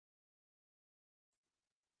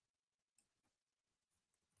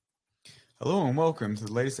Hello and welcome to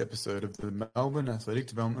the latest episode of the Melbourne Athletic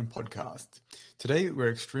Development Podcast. Today we're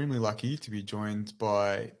extremely lucky to be joined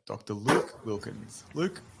by Dr. Luke Wilkins.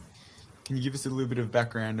 Luke, can you give us a little bit of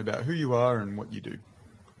background about who you are and what you do?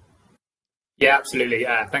 Yeah, absolutely.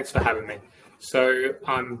 Thanks for having me. So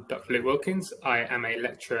I'm Dr. Luke Wilkins. I am a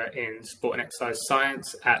lecturer in sport and exercise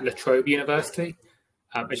science at Trobe University.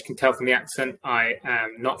 As you can tell from the accent, I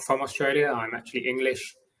am not from Australia. I'm actually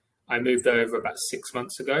English. I moved over about 6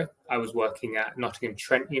 months ago. I was working at Nottingham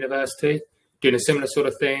Trent University, doing a similar sort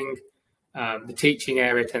of thing. The teaching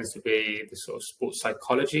area tends to be the sort of sports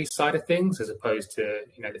psychology side of things, as opposed to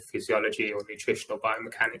the physiology or nutritional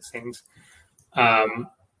biomechanics things.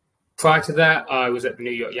 Prior to that, I was at the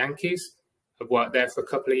New York Yankees. I've worked there for a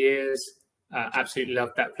couple of years. Absolutely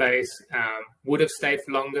loved that place. Would have stayed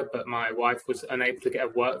for longer, but my wife was unable to get a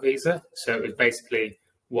work visa, so it was basically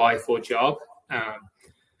wife or job.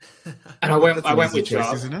 And I went with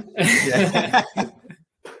job, isn't it? Yeah.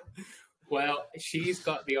 Well, she's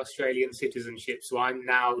got the Australian citizenship, so I've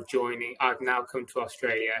now come to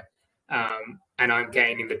Australia, and I'm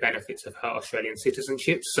gaining the benefits of her Australian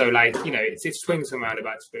citizenship. So, it swings and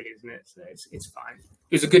roundabouts, really, isn't it? So it's fine.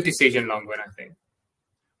 It was a good decision, long run, I think.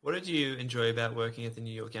 What did you enjoy about working at the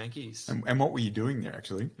New York Yankees? And what were you doing there,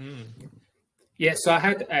 actually? Yeah, so I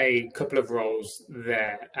had a couple of roles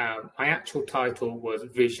there. My actual title was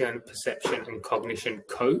Vision, Perception and Cognition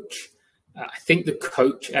Coach. I think the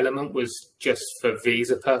coach element was just for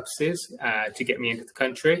visa purposes to get me into the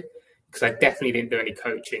country, because I definitely didn't do any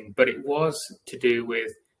coaching. But it was to do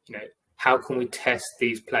with, how can we test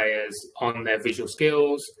these players on their visual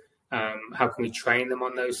skills? How can we train them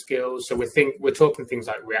on those skills? So we're talking things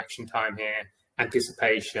like reaction time here,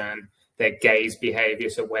 anticipation, their gaze behavior,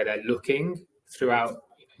 so where they're looking throughout,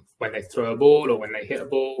 when they throw a ball or when they hit a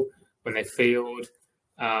ball, when they field,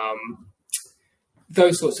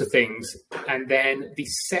 those sorts of things. And then the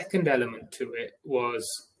second element to it was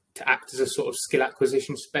to act as a sort of skill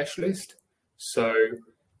acquisition specialist. So,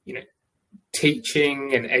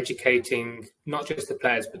 teaching and educating not just the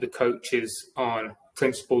players, but the coaches on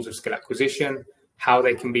principles of skill acquisition, how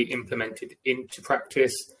they can be implemented into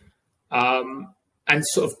practice, and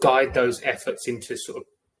sort of guide those efforts into sort of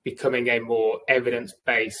becoming a more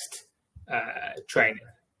evidence-based training.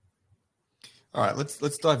 All right,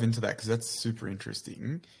 let's dive into that, because that's super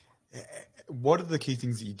interesting. What are the key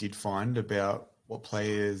things that you did find about what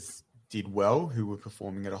players did well who were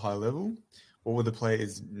performing at a high level? What were the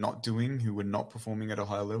players not doing who were not performing at a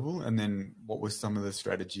high level? And then what were some of the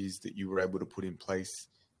strategies that you were able to put in place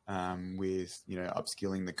with,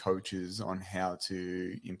 upskilling the coaches on how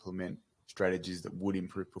to implement strategies that would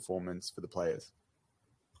improve performance for the players?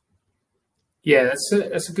 Yeah,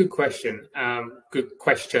 that's a good question. Good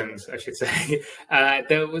questions, I should say.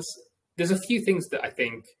 There's a few things that I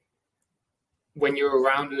think when you're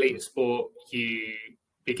around elite sport, you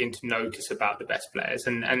begin to notice about the best players,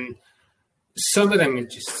 and some of them are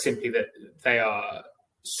just simply that they are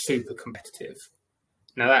super competitive.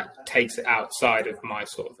 Now that takes it outside of my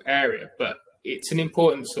sort of area, but it's an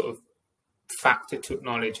important sort of factor to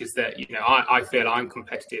acknowledge is that, I feel I'm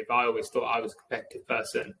competitive. I always thought I was a competitive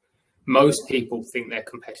person. Most people think they're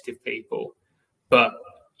competitive people, but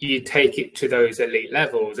you take it to those elite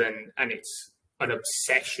levels and it's an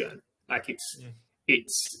obsession. Like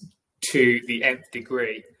it's to the nth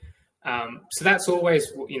degree. So that's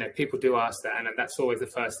always, people do ask that, and that's always the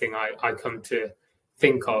first thing I come to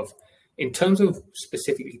think of. In terms of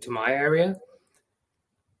specifically to my area,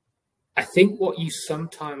 I think what you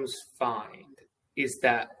sometimes find is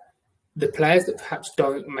that the players that perhaps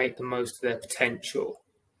don't make the most of their potential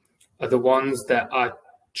are the ones that are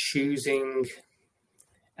choosing,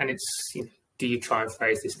 and it's, do you try and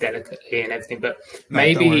phrase this delicately and everything, but No,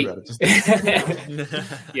 maybe, don't worry about it.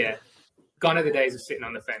 yeah, gone are the days of sitting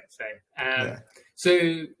on the fence, Yeah.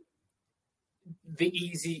 So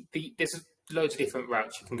there's loads of different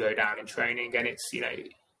routes you can go down in training, and it's,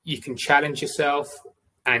 you can challenge yourself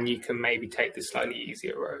and you can maybe take the slightly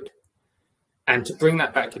easier road. And to bring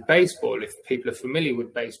that back to baseball, if people are familiar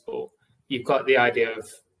with baseball, you've got the idea of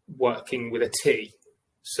working with a tee.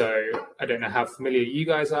 So I don't know how familiar you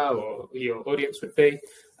guys are or your audience would be,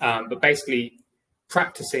 but basically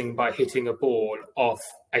practicing by hitting a ball off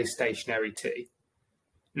a stationary tee.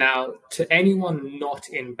 Now, to anyone not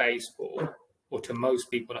in baseball, or to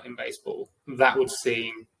most people not in baseball, that would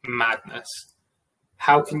seem madness.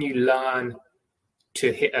 How can you learn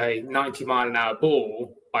to hit a 90-mile-an-hour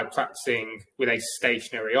ball by practicing with a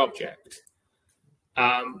stationary object?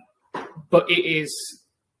 But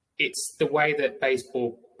it's the way that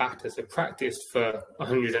baseball batters are practiced for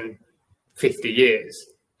 150 years.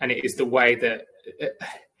 And it is the way that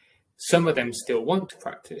some of them still want to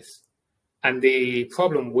practice. And the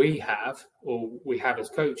problem we have, or we have as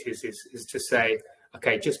coaches, is to say,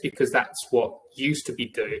 okay, just because that's what used to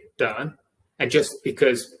be done, and just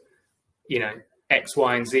because, you know, X,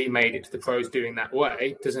 Y, and Z made it to the pros doing that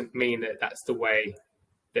way, doesn't mean that that's the way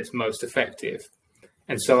that's most effective.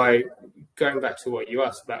 And so going back to what you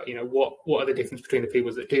asked about, you know, what are the difference between the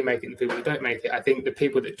people that do make it and the people that don't make it? I think the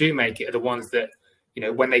people that do make it are the ones that, you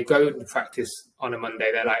know, when they go to practice on a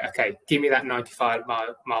Monday, they're like, okay, give me that 95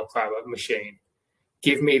 mile per hour machine.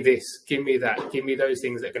 Give me this, give me that, give me those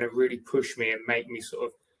things that are going to really push me and make me sort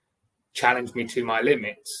of challenge me to my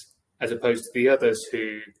limits, as opposed to the others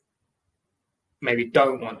who maybe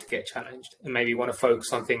don't want to get challenged and maybe want to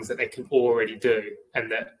focus on things that they can already do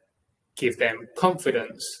and that give them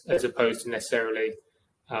confidence as opposed to necessarily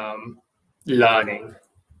learning.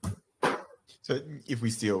 So if we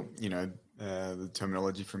steal, you know, the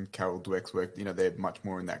terminology from Carol Dweck's work, you know, they're much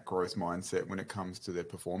more in that growth mindset when it comes to their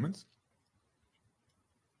performance.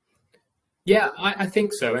 Yeah, I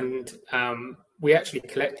think so. And we actually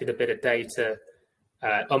collected a bit of data,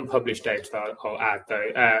 unpublished data, I'll add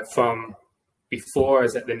though, from before I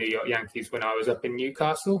was at the New York Yankees when I was up in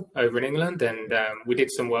Newcastle over in England. And we did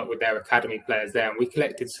some work with their academy players there. And we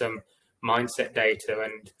collected some mindset data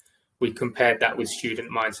and we compared that with student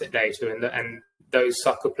mindset data. And those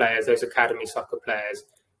soccer players, those academy soccer players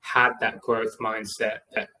had that growth mindset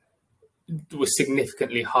that was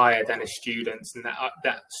significantly higher than a student's, and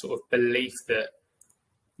that sort of belief that,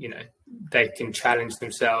 you know, they can challenge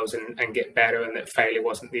themselves and get better, and that failure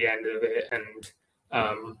wasn't the end of it,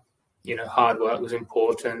 and you know, hard work was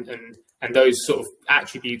important, and those sort of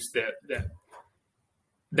attributes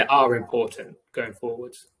that are important going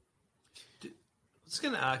forwards. I was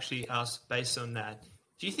going to actually ask, based on that,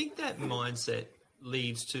 do you think that mindset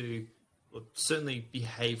leads to, well, certainly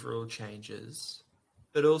behavioral changes,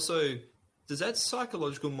 but also does that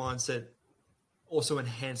psychological mindset also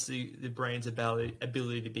enhance the brain's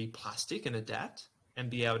ability to be plastic and adapt and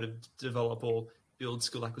be able to develop or build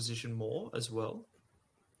skill acquisition more as well?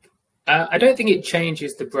 I don't think it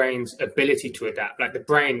changes the brain's ability to adapt. Like, the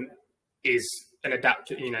brain is an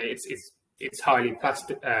adapter, you know, it's highly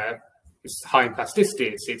plastic, it's high in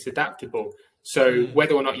plasticity, it's adaptable. So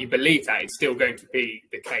whether or not you believe that, it's still going to be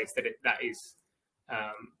the case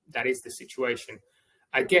that is the situation.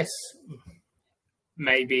 I guess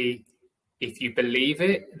maybe if you believe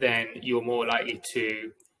it, then you're more likely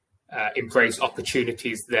to embrace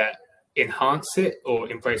opportunities that enhance it, or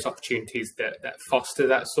embrace opportunities that foster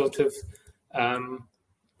that sort of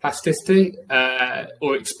plasticity,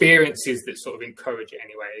 or experiences that sort of encourage it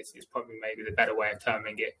anyway, is probably maybe the better way of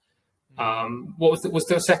terming it. What was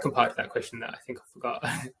the second part of that question that I think I forgot?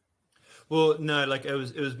 Well, no, like it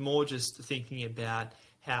was more just thinking about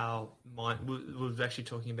how we were actually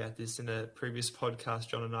talking about this in a previous podcast,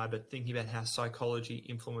 John and I, but thinking about how psychology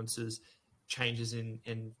influences changes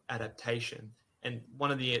in adaptation. And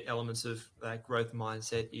one of the elements of growth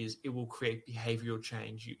mindset is it will create behavioral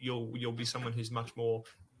change. You'll be someone who's much more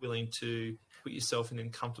willing to put yourself in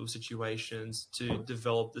uncomfortable situations to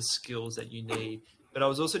develop the skills that you need. But I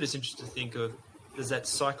was also just interested to think of, does that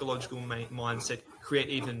psychological mindset create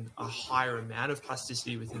even a higher amount of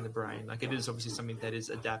plasticity within the brain? Like, it is obviously something that is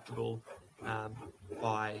adaptable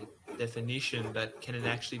by definition, but can it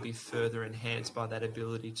actually be further enhanced by that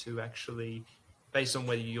ability to actually, based on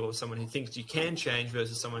whether you're someone who thinks you can change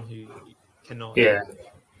versus someone who cannot? Yeah,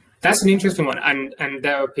 that's an interesting one. And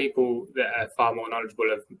there are people that are far more knowledgeable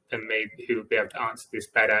than me who would be able to answer this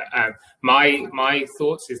better. My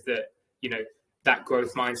thoughts is that, you know, that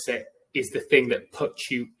growth mindset is the thing that puts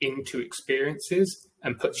you into experiences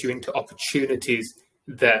and puts you into opportunities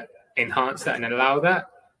that enhance that and allow that.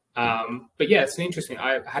 But yeah, it's interesting.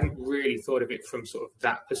 I hadn't really thought of it from sort of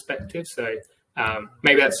that perspective. So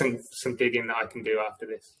maybe that's some digging that I can do after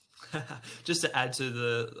this. Just to add to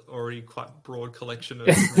the already quite broad collection of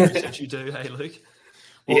research you do, hey, Luke?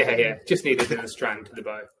 Well, yeah. Just needed a strand to the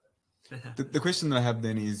bow. The question that I have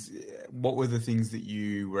then is, what were the things that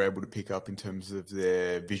you were able to pick up in terms of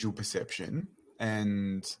their visual perception,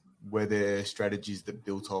 and were there strategies that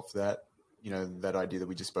built off that, you know, that idea that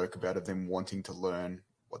we just spoke about of them wanting to learn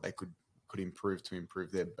what they could improve to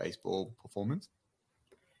improve their baseball performance?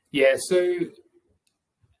 Yeah, so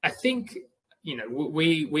I think, you know,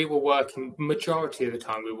 we were working, majority of the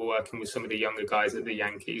time we were working with some of the younger guys at the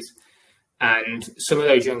Yankees. And some of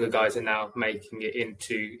those younger guys are now making it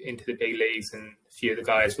into the big leagues, and a few of the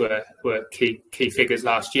guys were key figures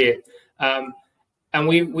last year. And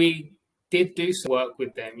we did do some work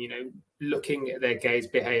with them, you know, looking at their gaze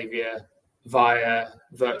behavior via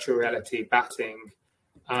virtual reality batting.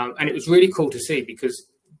 And it was really cool to see, because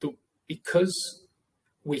because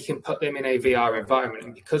we can put them in a VR environment,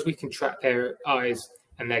 and because we can track their eyes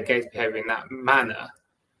and their gaze behavior in that manner,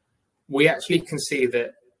 we actually can see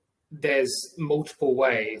that there's multiple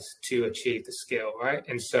ways to achieve the skill, right?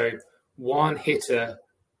 And so one hitter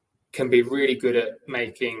can be really good at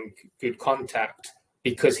making good contact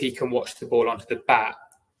because he can watch the ball onto the bat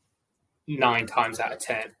 9 times out of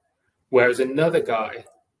 10. Whereas another guy,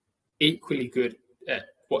 equally good at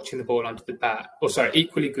watching the ball onto the bat,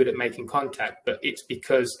 equally good at making contact, but it's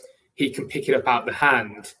because he can pick it up out the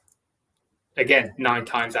hand, again, 9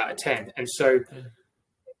 times out of 10. And so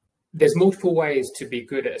there's multiple ways to be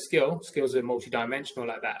good at a skill. Skills are multidimensional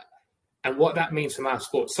like that. And what that means from our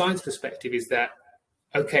sports science perspective is that,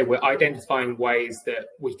 okay, we're identifying ways that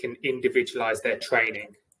we can individualize their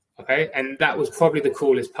training. Okay. And that was probably the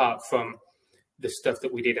coolest part from the stuff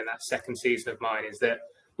that we did in that second season of mine, is that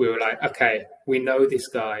we were like, okay, we know this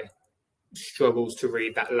guy struggles to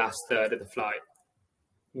read that last third of the flight.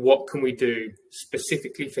 What can we do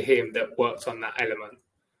specifically for him that works on that element?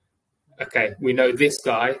 Okay, we know this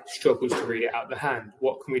guy struggles to read it out the hand.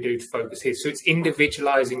 What can we do to focus his? So it's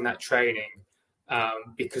individualizing that training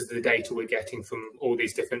because of the data we're getting from all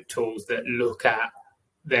these different tools that look at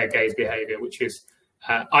their gaze behavior, which is,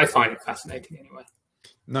 I find it fascinating anyway.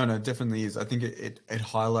 No, it definitely is. I think it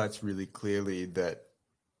highlights really clearly that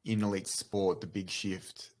in elite sport, the big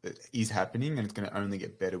shift that is happening, and it's going to only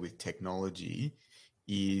get better with technology,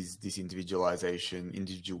 is this individualization,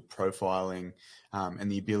 individual profiling,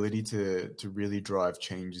 and the ability to really drive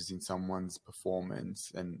changes in someone's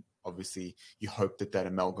performance. And obviously you hope that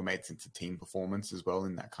amalgamates into team performance as well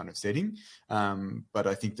in that kind of setting. But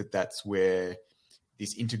I think that's where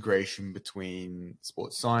this integration between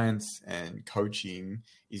sports science and coaching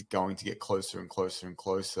is going to get closer and closer and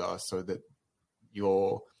closer, so that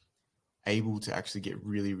you're able to actually get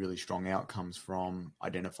really, really strong outcomes from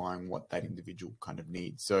identifying what that individual kind of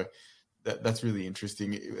needs. So that's really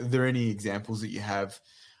interesting. Are there any examples that you have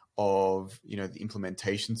of, the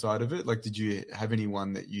implementation side of it? Like, did you have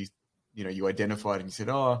anyone that you identified and you said,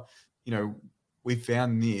 we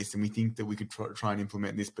found this and we think that we could try and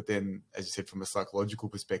implement this, but then, as you said, from a psychological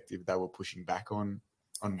perspective, they were pushing back on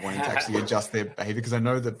wanting to actually adjust their behavior? Because I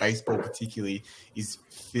know that baseball particularly is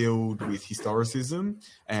filled with historicism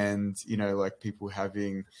and, like people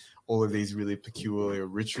having all of these really peculiar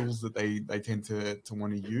rituals that they tend to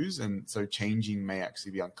want to use. And so changing may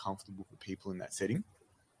actually be uncomfortable for people in that setting.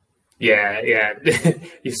 Yeah.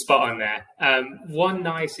 You're spot on there. One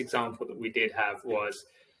nice example that we did have was,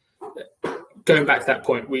 going back to that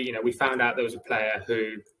point, we found out there was a player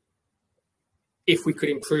who, if we could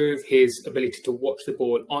improve his ability to watch the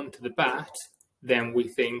ball onto the bat, then we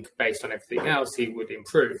think, based on everything else, he would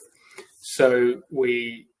improve. So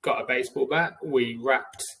we got a baseball bat. We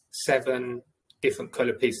wrapped 7 different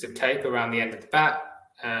colored pieces of tape around the end of the bat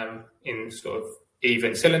in sort of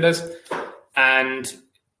even cylinders. And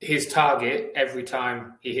his target every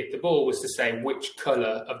time he hit the ball was to say which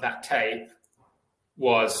color of that tape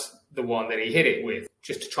was the one that he hit it with,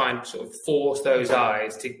 just to try and sort of force those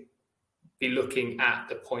eyes to be looking at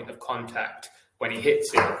the point of contact when he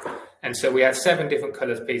hits it. And so we had 7 different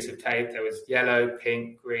colors piece of tape. There was yellow,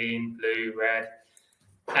 pink, green, blue, red,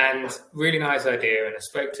 and really nice idea. And I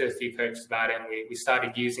spoke to a few coaches about it, and we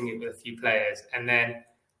started using it with a few players. And then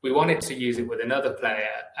we wanted to use it with another player.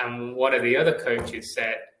 And one of the other coaches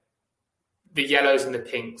said, the yellows and the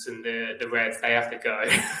pinks and the reds, they have to go.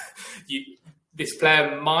 This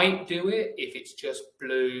player might do it if it's just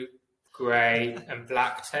blue, grey and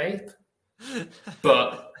black tape,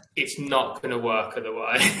 but it's not going to work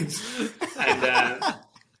otherwise. And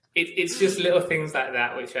it's just little things like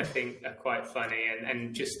that which I think are quite funny,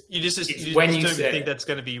 and just you don't think that's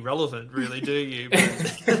going to be relevant, really, do you?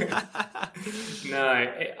 No,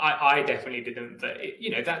 I definitely didn't. But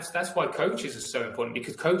that's why coaches are so important,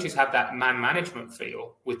 because coaches have that man management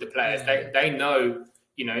feel with the players. Yeah. They know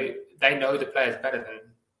they know the players better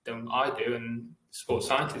than I do, and sports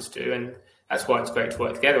scientists do, and that's why it's great to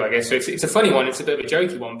work together, I guess. So it's a funny one, it's a bit of a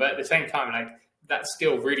jokey one, but at the same time, like, that's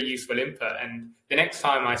still really useful input. And the next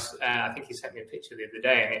time I think he sent me a picture the other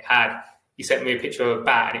day, and he sent me a picture of a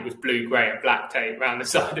bat, and it was blue, grey, and black tape around the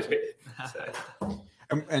side of it. So.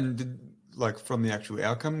 And did, like, from the actual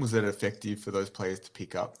outcome, was it effective for those players to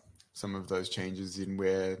pick up some of those changes in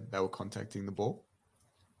where they were contacting the ball?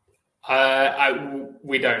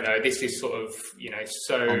 We don't know. This is sort of,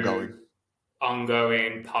 so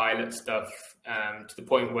ongoing pilot stuff, to the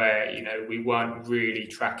point where, we weren't really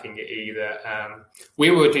tracking it either. We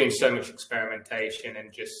were doing so much experimentation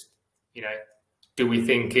and just, do we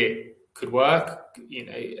think it could work?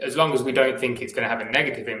 As long as we don't think it's going to have a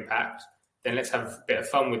negative impact, then let's have a bit of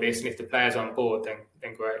fun with this. And if the player's on board,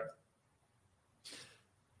 then great.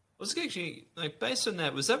 I was actually, like, based on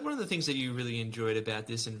that, was that one of the things that you really enjoyed about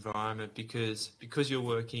this environment? Because you're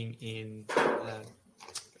working in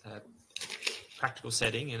a practical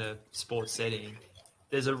setting, in a sports setting,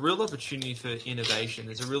 there's a real opportunity for innovation.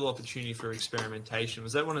 There's a real opportunity for experimentation.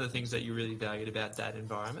 Was that one of the things that you really valued about that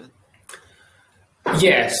environment?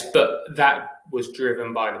 Yes, but that was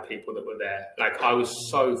driven by the people that were there. Like, I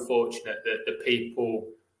was so fortunate that the people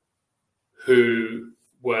who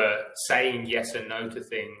were saying yes and no to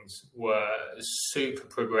things were super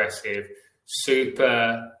progressive,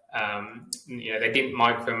 super, they didn't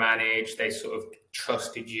micromanage. They sort of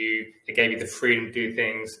trusted you. They gave you the freedom to do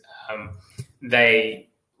things. They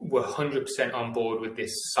were 100% on board with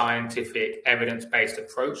this scientific, evidence-based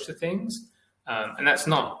approach to things. And that's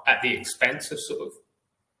not at the expense of sort of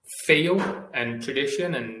feel and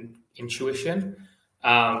tradition and intuition.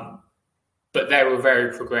 But they were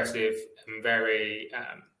very progressive and very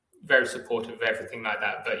supportive of everything like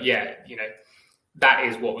that. But yeah, that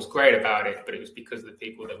is what was great about it. But it was because of the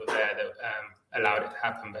people that were there that allowed it to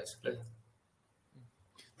happen, basically.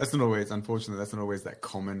 That's not always, unfortunately, that's not always that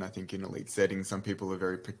common. I think in elite settings, some people are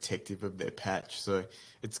very protective of their patch. So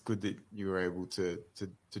it's good that you were able to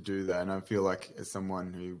do that. And I feel like as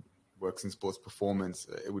someone who works in sports performance,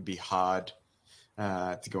 it would be hard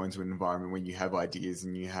to go into an environment when you have ideas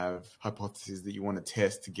and you have hypotheses that you want to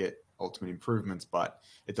test to get ultimate improvements, but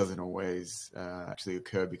it doesn't always actually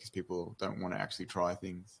occur because people don't want to actually try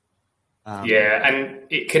things. Yeah, and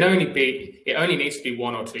it only needs to be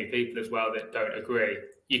one or two people as well that don't agree.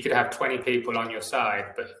 You could have 20 people on your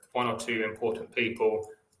side, but if one or two important people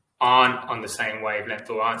aren't on the same wavelength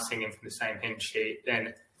or aren't singing from the same hymn sheet,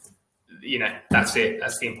 then, that's it.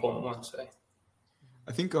 That's the important one. So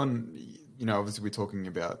I think obviously we're talking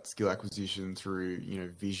about skill acquisition through,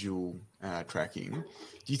 visual tracking.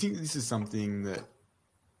 Do you think this is something that,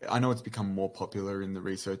 I know it's become more popular in the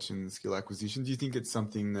research and skill acquisition. Do you think it's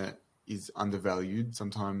something that is undervalued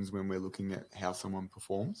sometimes when we're looking at how someone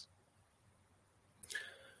performs?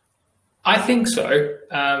 I think so.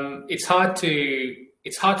 It's hard to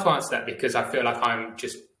answer that because I feel like I'm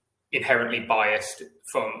just inherently biased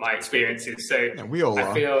from my experiences. So yeah, we all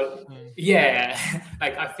are. I feel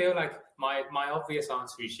I feel like my obvious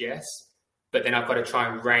answer is yes, but then I've got to try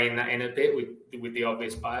and rein that in a bit with the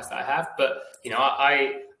obvious bias that I have. But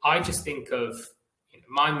I just think of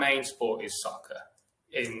my main sport is soccer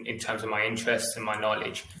in terms of my interests and my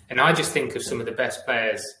knowledge, and I just think of some of the best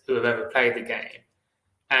players who have ever played the game.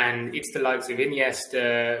 And it's the likes of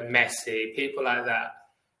Iniesta, Messi, people like that.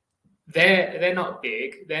 They're not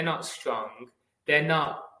big, they're not strong, they're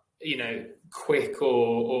not, quick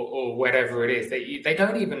or whatever it is. They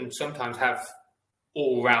don't even sometimes have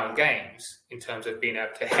all-round games in terms of being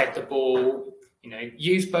able to head the ball,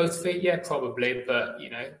 use both feet, yeah, probably, but,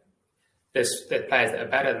 there's players that are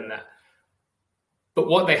better than that. But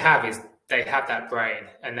what they have is they have that brain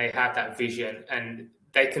and they have that vision, and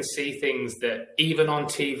they can see things that even on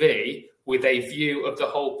TV with a view of the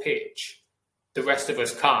whole pitch, the rest of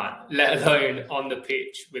us can't, let alone on the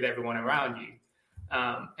pitch with everyone around you.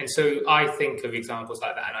 And so I think of examples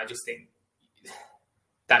like that, and I just think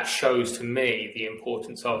that shows to me the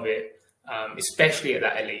importance of it, especially at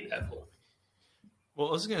that elite level. Well,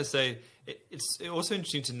 I was going to say, it's also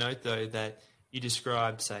interesting to note, though, that you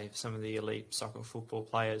described, say, some of the elite soccer football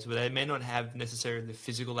players, where they may not have necessarily the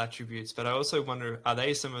physical attributes, but I also wonder, are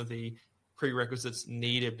they some of the prerequisites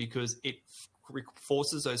needed because it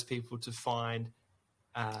forces those people to find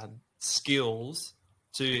skills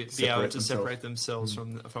to be able to separate themselves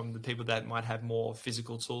from the people that might have more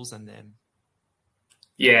physical tools than them?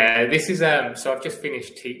 Yeah, this is so I've just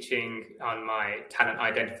finished teaching on my talent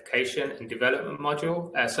identification and development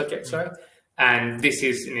module subject, and this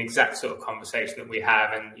is an exact sort of conversation that we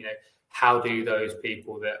have. And how do those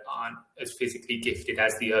people that aren't as physically gifted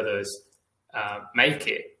as the others make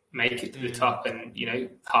it to the top? And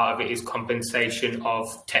part of it is compensation of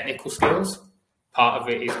technical skills, part of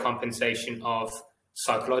it is compensation of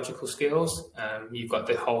psychological skills. You've got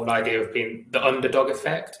the whole idea of being the underdog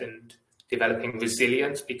effect and developing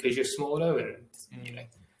resilience because you're smaller, and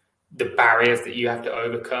the barriers that you have to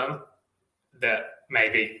overcome that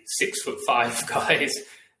maybe 6'5" guys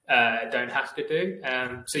don't have to do.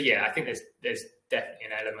 So yeah, I think there's definitely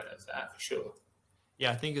an element of that for sure.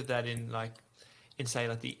 Yeah, I think of that in say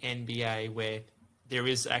the NBA, where there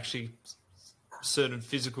is actually certain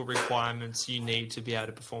physical requirements you need to be able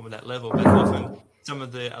to perform at that level. But often some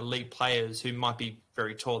of the elite players who might be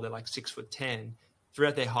very tall, they're like 6'10",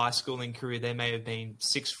 throughout their high schooling career, they may have been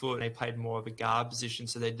 6 foot. They played more of a guard position,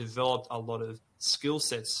 so they developed a lot of skill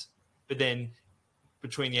sets but then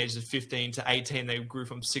between the ages of 15 to 18, they grew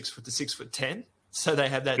from 6 foot to 6'10". So they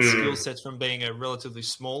have that skill sets from being a relatively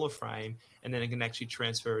smaller frame, and then it can actually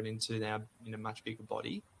transfer it into now much bigger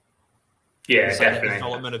body. Yeah, so definitely. The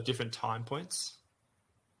development of different time points.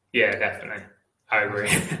 Yeah, definitely. I agree.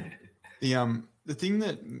 The thing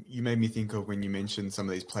that you made me think of when you mentioned some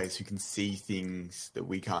of these players who can see things that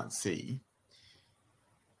we can't see,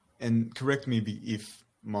 and correct me if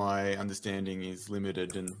my understanding is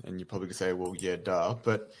limited, and you're probably going to say, well, yeah, duh,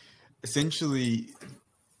 but essentially,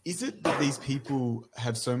 is it that these people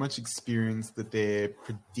have so much experience that they're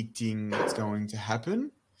predicting what's going to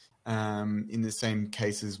happen? In the same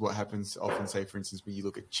cases, what happens often, say, for instance, when you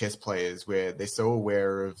look at chess players, where they're so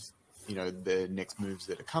aware of, the next moves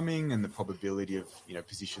that are coming and the probability of,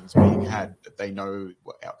 positions being had, that they know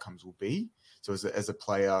what outcomes will be. So as a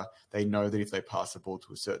player, they know that if they pass the ball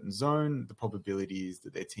to a certain zone, the probability is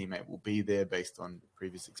that their teammate will be there based on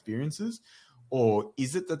previous experiences. Or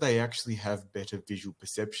is it that they actually have better visual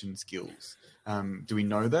perception skills? Do we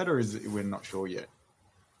know that, or we're not sure yet?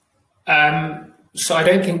 So I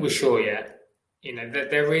don't think we're sure yet.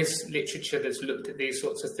 There is literature that's looked at these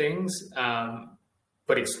sorts of things,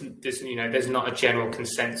 but there's not a general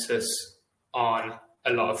consensus on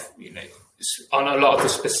a lot of the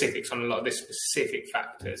specifics, on a lot of the specific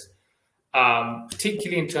factors,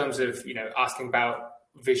 particularly in terms of asking about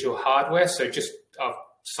visual hardware. So just I'll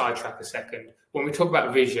sidetrack a second. When we talk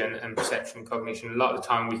about vision and perception and cognition, a lot of the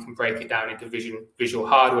time we can break it down into visual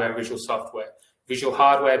hardware and visual software. Visual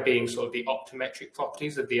hardware being sort of the optometric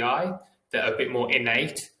properties of the eye that are a bit more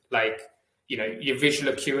innate, like your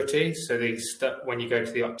visual acuity. So when you go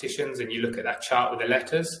to the opticians and you look at that chart with the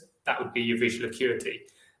letters, that would be your visual acuity.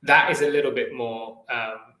 That is a little bit more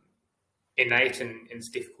innate and it's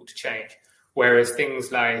difficult to change. Whereas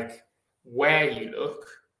things like where you look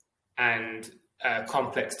and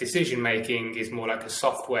complex decision making is more like a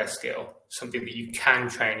software skill, something that you can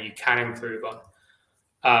train, you can improve on.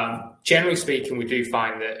 Generally speaking, we do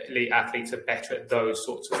find that elite athletes are better at those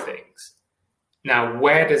sorts of things. Now,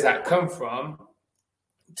 where does that come from?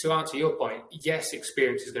 To answer your point, yes,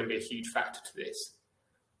 experience is going to be a huge factor to this.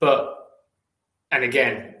 And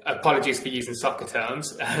again, apologies for using soccer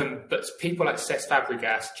terms, but people like Cesc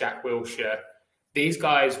Fabregas, Jack Wilshere, these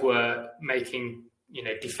guys were making,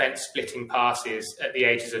 defense splitting passes at the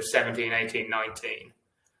ages of 17, 18, 19.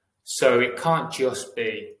 So it can't just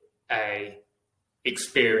be a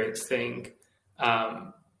experience thing.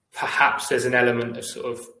 Perhaps there's an element of sort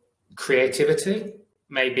of creativity.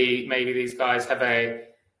 Maybe these guys have a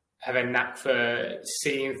knack for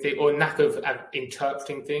seeing things, or knack of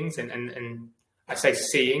interpreting things, and I say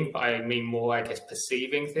seeing, but I mean more, I guess,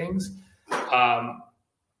 perceiving things.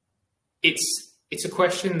 It's a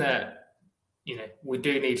question that we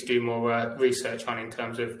do need to do more research on, in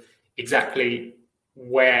terms of exactly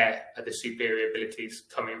where are the superior abilities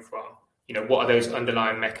coming from. What are those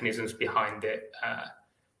underlying mechanisms behind it?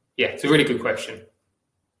 It's a really good question.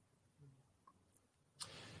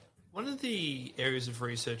 One of the areas of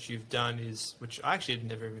research you've done is, which I actually had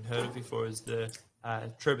never even heard of before, is the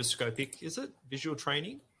stroboscopic, is it, visual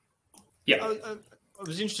training? Yeah. I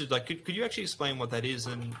was interested, could you actually explain what that is?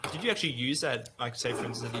 And did you actually use that, say, for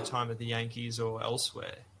instance, at your time at the Yankees or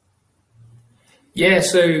elsewhere? Yeah,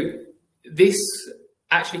 so this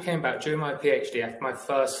actually came about during my PhD after my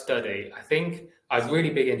first study. I think I was really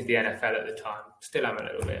big into the NFL at the time, still am a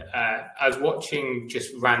little bit. I was watching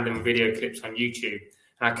just random video clips on YouTube,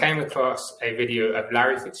 and I came across a video of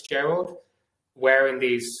Larry Fitzgerald wearing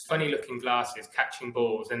these funny-looking glasses, catching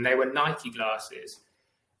balls, and they were Nike glasses.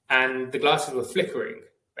 And the glasses were flickering,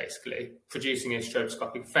 basically, producing a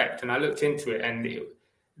stroboscopic effect. And I looked into it, and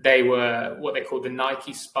they were what they called the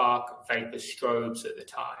Nike Spark Vapor Strobes at the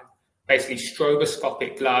time. Basically,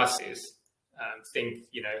 stroboscopic glasses, think,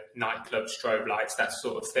 nightclub strobe lights, that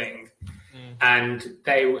sort of thing. And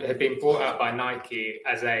they had been brought out by Nike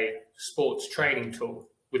as a sports training tool,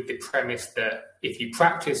 with the premise that if you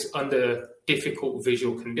practice under difficult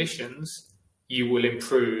visual conditions, you will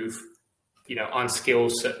improve on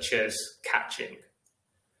skills such as catching.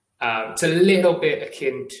 It's a little bit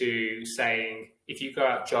akin to saying, if you go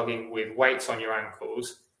out jogging with weights on your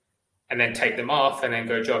ankles and then take them off and then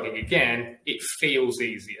go jogging again, it feels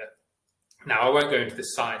easier. Now, I won't go into the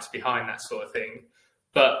science behind that sort of thing,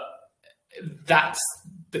 but that's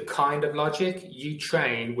the kind of logic. You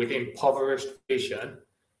train with impoverished vision.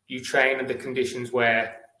 You train under conditions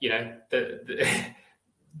where,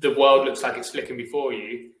 the world looks like it's flicking before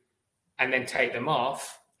you, and then take them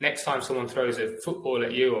off. Next time someone throws a football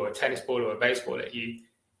at you, or a tennis ball, or a baseball at you,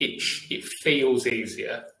 it feels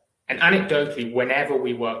easier. And anecdotally, whenever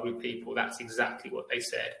we work with people, that's exactly what they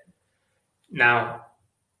said. Now,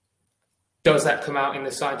 does that come out in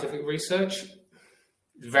the scientific research?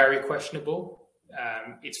 Very questionable.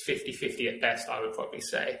 It's 50-50 at best, I would probably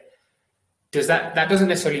say. That doesn't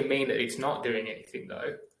necessarily mean that it's not doing anything,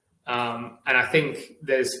 though. And I think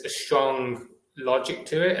there's a strong logic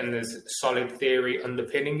to it, and there's solid theory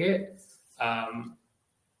underpinning it.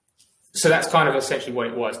 So that's kind of essentially what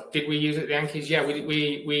it was. Did we use it at the Yankees? Yeah,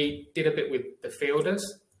 we did a bit with the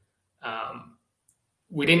fielders.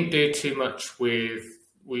 We didn't do too much with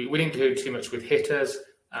hitters.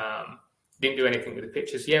 Didn't do anything with the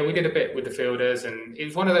pitchers. Yeah, we did a bit with the fielders, and it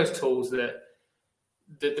was one of those tools that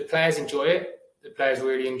the players enjoy it. The players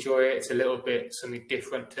really enjoy it. It's a little bit something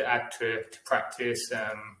different to add to practice,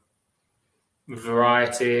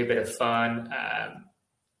 variety, a bit of fun.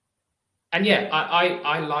 And yeah,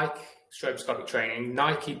 I like stroboscopic training.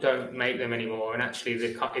 Nike don't make them anymore, and actually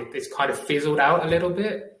it's kind of fizzled out a little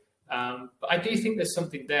bit. But I do think there's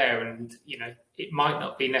something there, and it might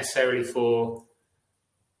not be necessarily for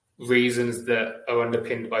reasons that are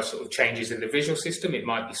underpinned by sort of changes in the visual system. It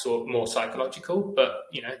might be sort of more psychological, but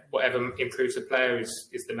whatever improves the player is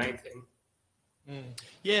the main thing.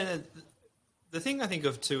 Yeah, the thing I think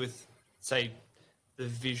of too with, say, the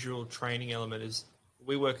visual training element is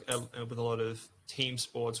we work with a lot of team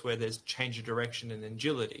sports where there's change of direction and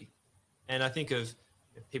agility, and I think of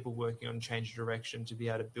people working on change of direction to be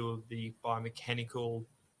able to build the biomechanical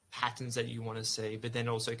patterns that you want to see, but then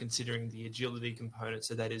also considering the agility component.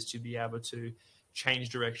 So that is to be able to change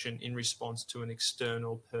direction in response to an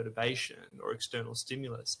external perturbation or external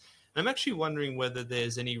stimulus. And I'm actually wondering whether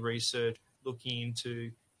there's any research looking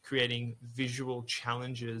into creating visual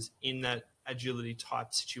challenges in that agility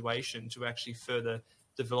type situation to actually further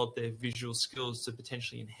develop their visual skills to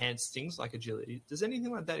potentially enhance things like agility. Does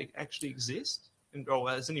anything like that actually exist? Or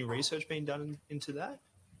has any research been done into that?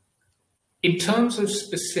 In terms of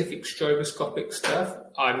specific stroboscopic stuff,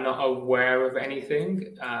 I'm not aware of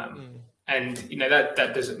anything. And,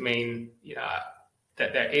 that doesn't mean,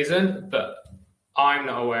 that there isn't, but I'm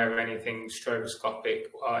not aware of anything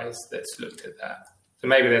stroboscopic-wise that's looked at that. So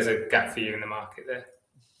maybe there's a gap for you in the market there.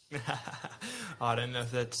 I don't know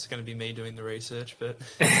if that's going to be me doing the research, but...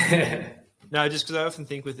 No, just because I often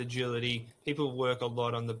think with agility, people work a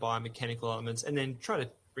lot on the biomechanical elements and then try to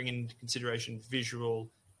bring into consideration visual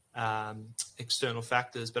external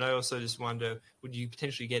factors. But I also just wonder, would you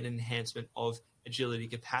potentially get an enhancement of agility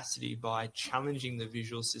capacity by challenging the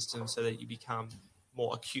visual system so that you become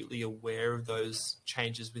more acutely aware of those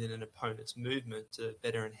changes within an opponent's movement to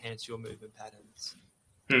better enhance your movement patterns?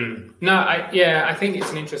 No, I think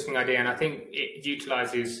it's an interesting idea, and I think it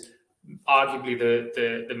utilizes arguably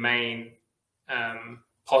the main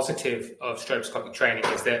positive of stroboscopic training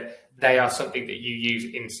is that they are something that you use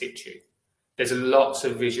in situ. There's lots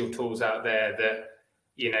of visual tools out there that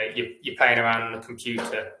you're playing around on a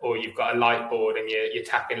computer, or you've got a light board and you're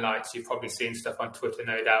tapping lights. You've probably seen stuff on Twitter,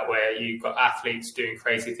 no doubt, where you've got athletes doing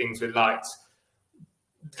crazy things with lights.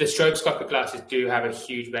 The stroboscopic glasses do have a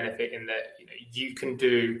huge benefit in that you can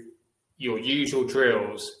do your usual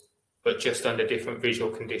drills, but just under different visual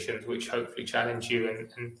conditions, which hopefully challenge you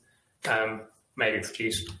and maybe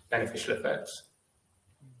produce beneficial effects.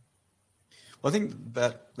 Well, I think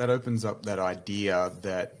that opens up that idea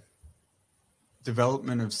that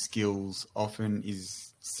development of skills often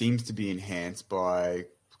seems to be enhanced by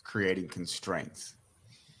creating constraints.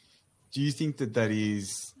 Do you think that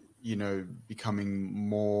is, becoming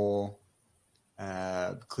more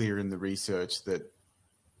clear in the research that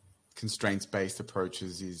constraints-based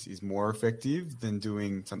approaches is more effective than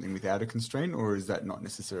doing something without a constraint, or is that not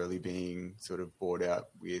necessarily being sort of brought out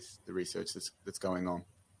with the research that's going on?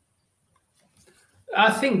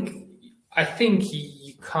 I think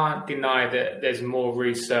you can't deny that there's more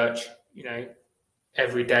research,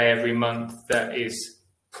 every day, every month that is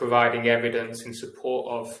providing evidence in support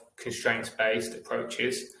of constraints-based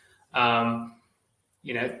approaches.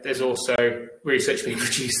 There's also research being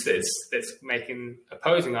produced that's making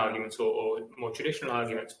opposing arguments or more traditional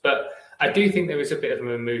arguments. But I do think there is a bit of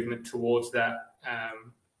a movement towards that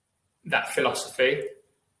philosophy.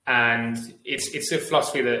 And it's a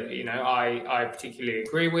philosophy that I particularly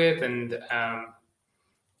agree with, and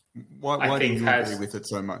why do you agree with it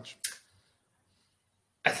so much?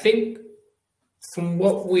 I think from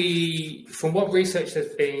what research has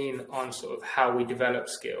been on sort of how we develop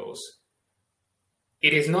skills,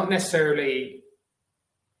 it is not necessarily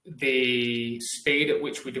the speed at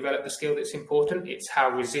which we develop the skill that's important. It's how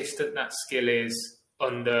resistant that skill is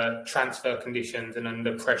under transfer conditions and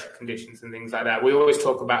under pressure conditions and things like that. We always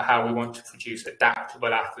talk about how we want to produce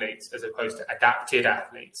adaptable athletes as opposed to adapted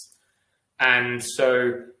athletes. And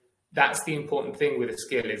so that's the important thing with a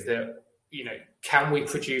skill, is that can we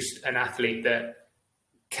produce an athlete that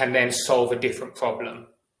can then solve a different problem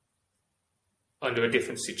under a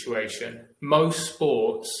different situation? Most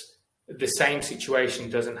sports, the same situation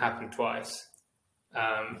doesn't happen twice,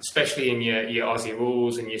 especially in your Aussie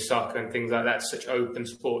rules and your soccer and things like that. Such open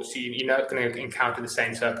sports, you're not going to encounter the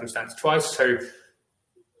same circumstance twice. So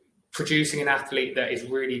producing an athlete that is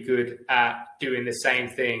really good at doing the same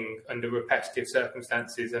thing under repetitive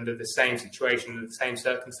circumstances, under the same situation, under the same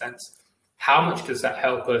circumstance, how much does that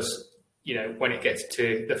help us, when it gets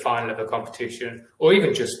to the final of a competition, or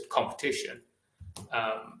even just competition,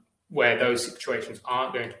 where those situations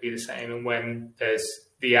aren't going to be the same, and when there's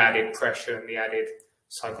the added pressure and the added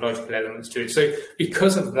psychological elements to it. So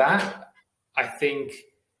because of that, I think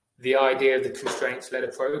the idea of the constraints-led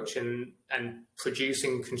approach and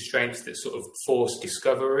producing constraints that sort of force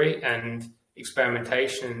discovery and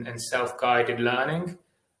experimentation and self-guided learning,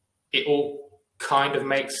 it all kind of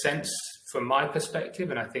makes sense from my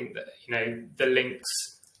perspective. And I think that, the links,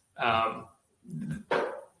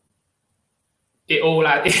 it all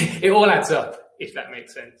adds up, if that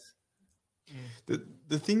makes sense.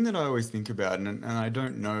 The thing that I always think about, and I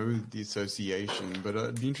don't know the association, but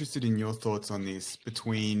I'd be interested in your thoughts on this,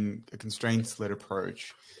 between a constraints-led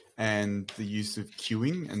approach and the use of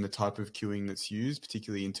cueing and the type of cueing that's used,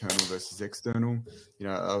 particularly internal versus external.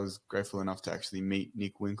 I was grateful enough to actually meet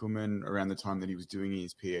Nick Winkelman around the time that he was doing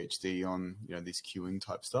his PhD on, this cueing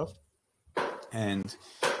type stuff. And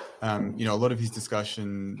a lot of his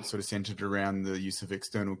discussion sort of centered around the use of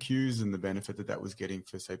external cues and the benefit that was getting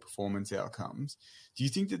for, say, performance outcomes. Do you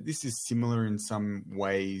think that this is similar in some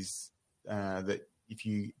ways, that if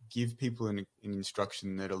you give people an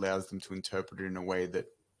instruction that allows them to interpret it in a way that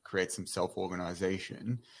creates some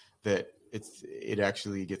self-organization, that it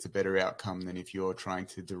actually gets a better outcome than if you're trying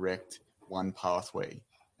to direct one pathway?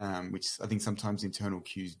 Which I think sometimes internal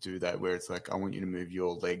cues do that, where it's like, I want you to move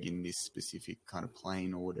your leg in this specific kind of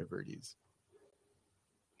plane or whatever it is.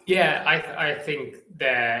 Yeah, I think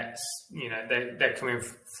they're coming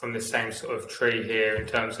from the same sort of tree here in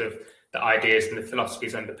terms of the ideas and the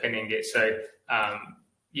philosophies underpinning it. So,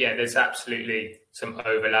 there's absolutely some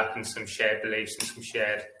overlap and some shared beliefs and some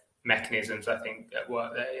shared mechanisms, I think, at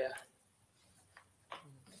work there,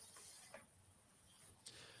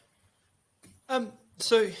 yeah.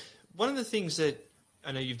 So one of the things that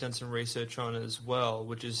I know you've done some research on as well,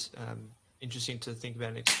 which is interesting to think about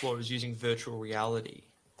and explore, is using virtual reality.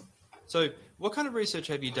 So what kind of research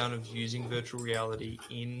have you done of using virtual reality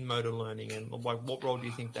in motor learning, and what role do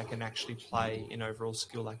you think that can actually play in overall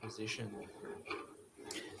skill acquisition?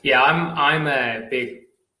 Yeah, I'm a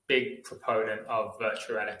big proponent of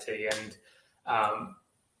virtual reality, and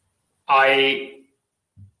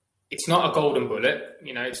it's not a golden bullet,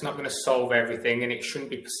 it's not going to solve everything, and it shouldn't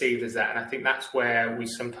be perceived as that. And I think that's where we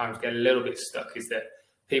sometimes get a little bit stuck, is that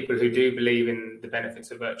people who do believe in the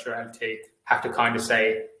benefits of virtual reality have to kind of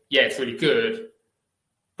say, yeah, it's really good,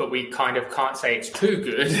 but we kind of can't say it's too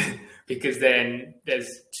good because then there's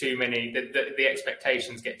too many, the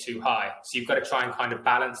expectations get too high. So you've got to try and kind of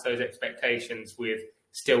balance those expectations with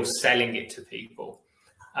still selling it to people.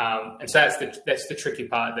 And so that's the tricky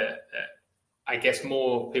part that I guess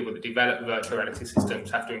more people that develop virtual reality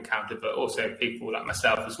systems have to encounter, but also people like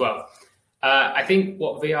myself as well. I think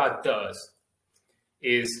what VR does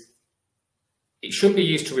is it shouldn't be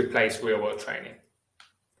used to replace real world training,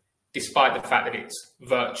 despite the fact that it's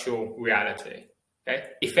virtual reality. Okay?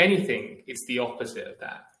 If anything, it's the opposite of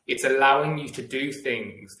that. It's allowing you to do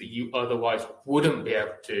things that you otherwise wouldn't be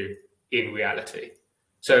able to do in reality.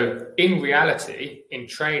 So in reality, in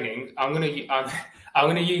training, I'm going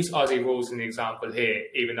to use Aussie rules in the example here,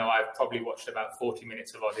 even though I've probably watched about 40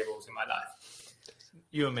 minutes of Aussie rules in my life.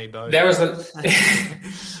 You and me both. There's a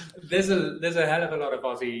hell of a lot of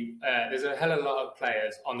Aussie. There's a hell of a lot of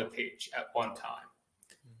players on the pitch at one time.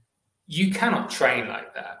 You cannot train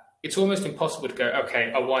like that. It's almost impossible to go,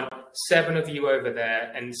 okay, I want 7 of you over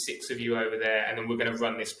there and 6 of you over there, and then we're going to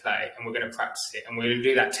run this play and we're going to practice it, and we're going to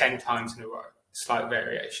do that 10 times in a row, slight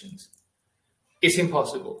variations. It's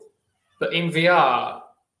impossible. But in VR,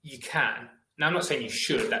 you can. Now, I'm not saying you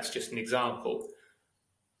should, that's just an example.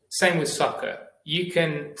 Same with soccer. You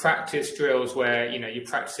can practice drills where, you're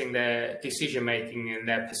practicing their decision-making and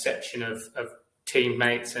their perception of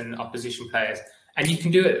teammates and opposition players. And you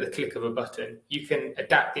can do it at the click of a button. You can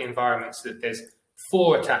adapt the environment so that there's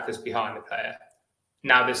 4 attackers behind the player.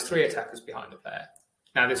 Now there's 3 attackers behind the player.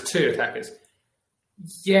 Now there's 2 attackers.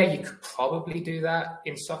 Yeah, you could probably do that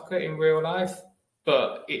in soccer in real life,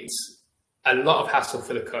 but it's a lot of hassle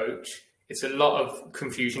for the coach. It's a lot of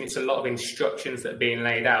confusion. It's a lot of instructions that are being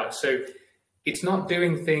laid out. So it's not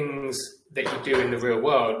doing things that you do in the real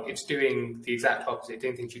world, it's doing the exact opposite,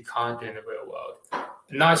 doing things you can't do in the real world.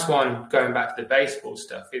 A nice one, going back to the baseball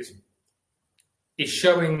stuff, is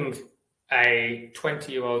showing a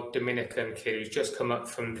 20-year-old Dominican kid who's just come up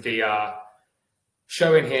from the DR,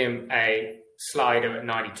 showing him a slider at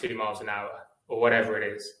 92 miles an hour or whatever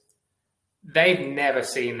it is. They've never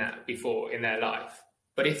seen that before in their life.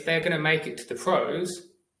 But if they're going to make it to the pros,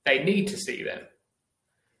 they need to see them.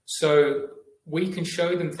 So we can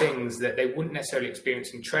show them things that they wouldn't necessarily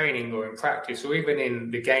experience in training or in practice or even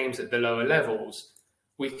in the games at the lower levels.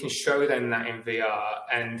 We can show them that in VR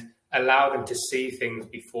and allow them to see things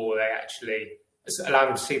before they actually, allow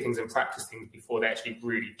them to see things and practice things before they actually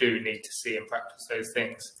really do need to see and practice those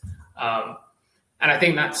things. And I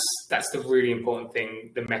think that's the really important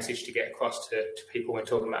thing, the message to get across to people when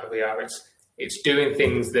talking about VR. It's doing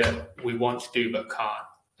things that we want to do but can't,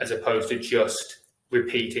 as opposed to just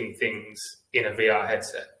repeating things in a VR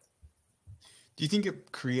headset. Do you think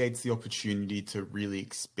it creates the opportunity to really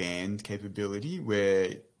expand capability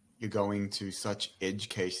where you're going to such edge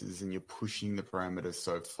cases and you're pushing the parameters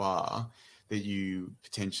so far that you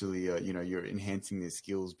potentially, you're enhancing their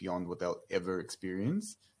skills beyond what they'll ever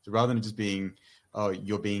experience? So rather than just being,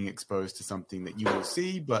 you're being exposed to something that you will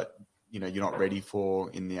see, but you're not ready for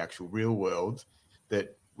in the actual real world,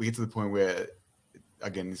 that we get to the point where,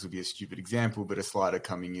 again, this will be a stupid example, but a slider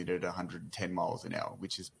coming in at 110 miles an hour,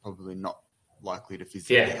 which is probably not likely to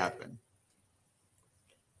physically happen.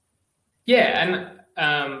 Yeah,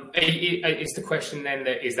 and is the question then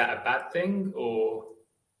that is that a bad thing or?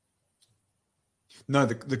 No,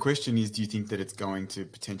 the question is, do you think that it's going to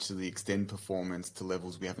potentially extend performance to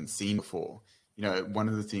levels we haven't seen before? One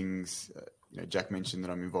of the things, Jack mentioned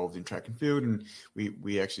that I'm involved in track and field, and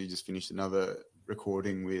we actually just finished another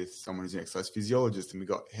recording with someone who's an exercise physiologist, and we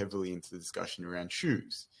got heavily into the discussion around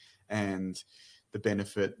shoes and the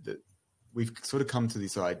benefit that we've sort of come to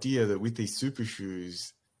this idea that with these super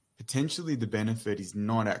shoes, potentially the benefit is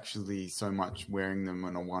not actually so much wearing them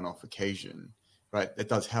on a one-off occasion, right? That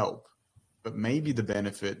does help. But maybe the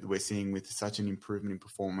benefit that we're seeing with such an improvement in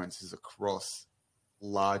performances across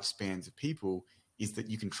large spans of people is that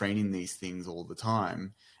you can train in these things all the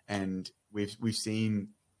time. And we've seen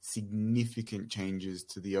significant changes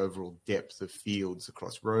to the overall depth of fields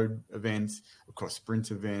across road events, across sprint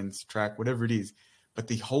events, track, whatever it is. But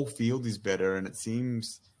the whole field is better, and it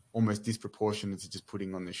seems almost disproportionate to just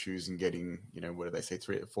putting on the shoes and getting, what do they say,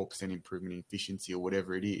 3 or 4% improvement in efficiency or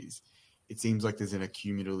whatever it is. It seems like there's an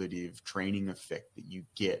accumulative training effect that you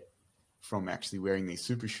get from actually wearing these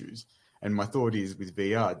super shoes. And my thought is, with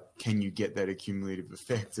VR, can you get that accumulative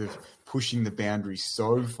effect of pushing the boundary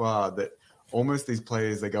so far that almost these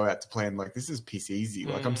players, they go out to play and like, this is piss easy.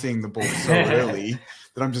 Like I'm seeing the ball so early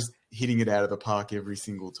that I'm just hitting it out of the park every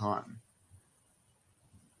single time.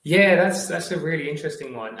 Yeah, that's a really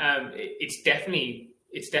interesting one. It's definitely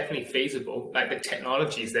feasible. Like the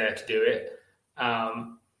technology is there to do it.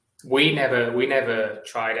 We never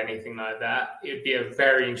tried anything like that. It'd be a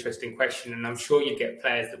very interesting question, and I'm sure you'd get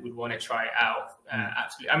players that would want to try it out.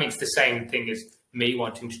 Absolutely. I mean, it's the same thing as me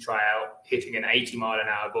wanting to try out hitting an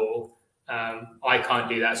 80-mile-an-hour ball. I can't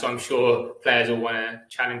do that, so I'm sure players will want to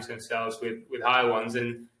challenge themselves with higher ones.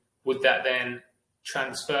 And would that then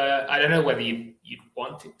transfer? I don't know whether you'd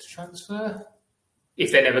want it to transfer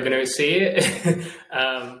if they're never going to see it.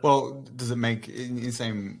 Well, does it make in the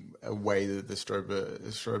same way that the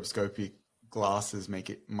stroboscopic glasses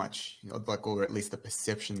make it much or at least the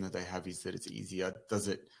perception that they have is that it's easier? Does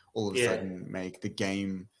it all of a sudden make the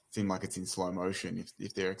game seem like it's in slow motion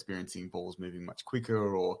if they're experiencing balls moving much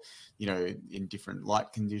quicker or in different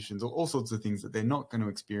light conditions, or all sorts of things that they're not going to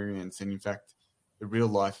experience? And in fact, the real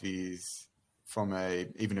life is, from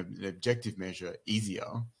even an objective measure, easier.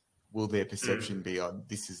 Will their perception be,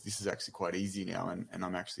 this is actually quite easy now, and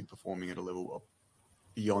I'm actually performing at a level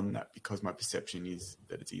beyond that because my perception is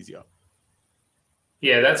that it's easier?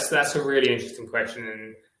 Yeah, that's a really interesting question,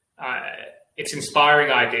 and it's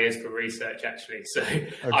inspiring ideas for research, actually. So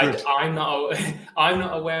I'm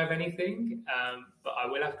not aware of anything, but I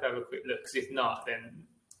will have to have a quick look, because if not, then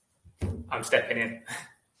I'm stepping in.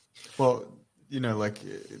 Well,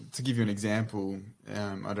 to give you an example,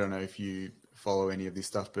 I don't know if you follow any of this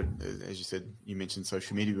stuff, but as you said, you mentioned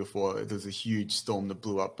social media before. There was a huge storm that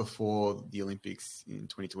blew up before the Olympics in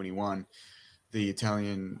 2021. The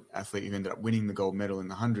Italian athlete who ended up winning the gold medal in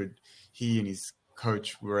the 100, he and his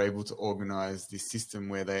coach were able to organize this system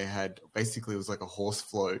where they had, basically it was like a horse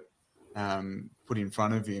float put in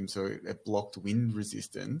front of him, so it blocked wind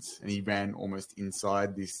resistance, and he ran almost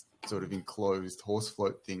inside this sort of enclosed horse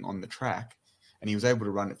float thing on the track, and he was able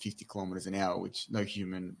to run at 50 kilometers an hour, which no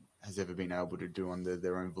human has ever been able to do under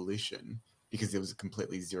their own volition, because there was a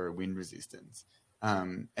completely zero wind resistance.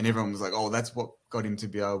 And everyone was like, oh, that's what got him to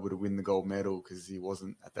be able to win the gold medal, because he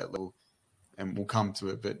wasn't at that level. And we'll come to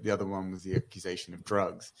it. But the other one was the accusation of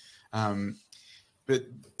drugs. But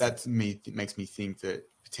that makes me think that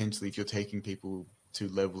potentially if you're taking people to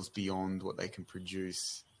levels beyond what they can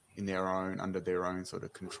produce in their own, under their own sort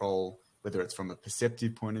of control, whether it's from a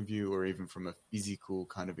perceptive point of view or even from a physical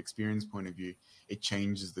kind of experience point of view, it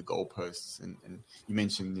changes the goalposts. And you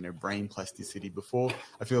mentioned, brain plasticity before.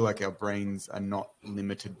 I feel like our brains are not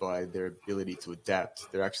limited by their ability to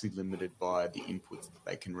adapt. They're actually limited by the inputs that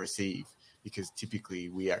they can receive, because typically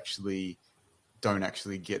we actually don't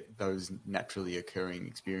actually get those naturally occurring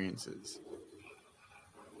experiences.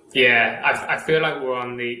 Yeah, I feel like we're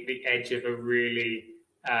on the edge of a really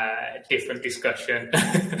different discussion,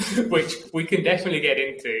 which we can definitely get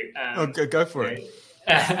into. Go for it.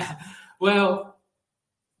 Well,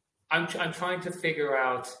 I'm trying to figure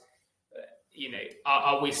out,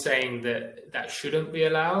 are we saying that shouldn't be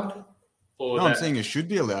allowed? Or no, I'm saying it should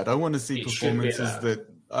be allowed. I want to see performances that...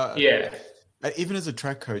 even as a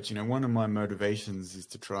track coach, one of my motivations is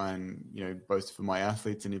to try and, both for my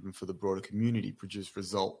athletes and even for the broader community, produce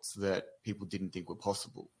results that people didn't think were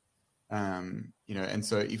possible. And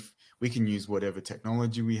so if we can use whatever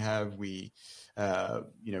technology we have, we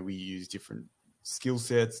use different skill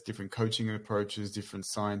sets, different coaching approaches, different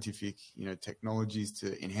scientific, technologies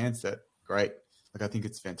to enhance that. Great. Like, I think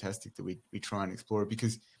it's fantastic that we try and explore it,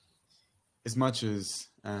 because as much as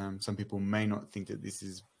some people may not think that this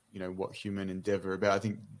is, what human endeavor about, I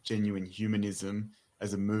think genuine humanism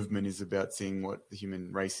as a movement is about seeing what the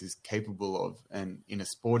human race is capable of. And in a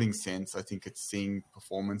sporting sense, I think it's seeing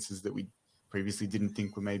performances that we previously didn't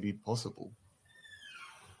think were maybe possible.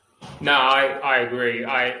 No, I agree.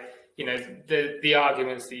 The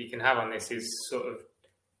arguments that you can have on this is sort of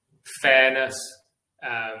fairness,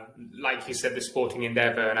 like you said, the sporting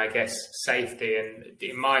endeavor, and I guess safety. And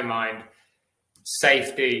in my mind,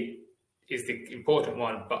 safety is the important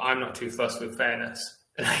one, but I'm not too fussed with fairness.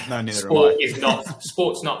 No, neither am I.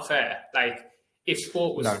 Sport's not fair. Like, if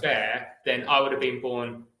sport was fair, then I would have been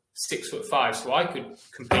born 6'5", so I could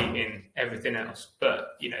compete in everything else. But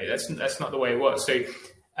that's not the way it works. So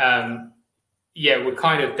we're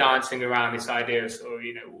kind of dancing around this idea of sort of,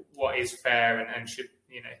 what is fair and should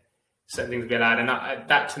certain things be allowed. And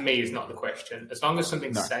that to me is not the question. As long as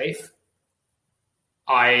something's safe,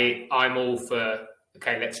 I'm all for,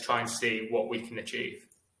 okay, let's try and see what we can achieve.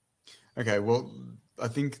 Okay, well, I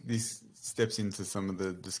think this steps into some of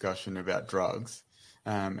the discussion about drugs.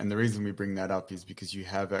 And the reason we bring that up is because you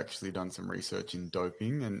have actually done some research in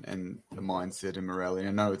doping and the mindset and morality.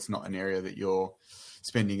 I know it's not an area that you're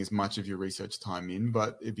spending as much of your research time in,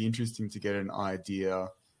 but it'd be interesting to get an idea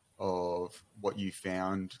of what you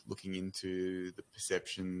found looking into the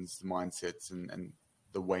perceptions, the mindsets, and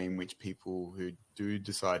the way in which people who do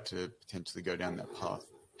decide to potentially go down that path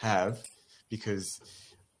have, because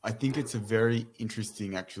I think it's a very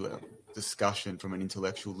interesting actual discussion from an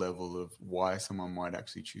intellectual level of why someone might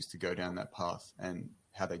actually choose to go down that path and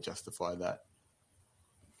how they justify that.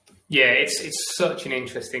 Yeah, it's such an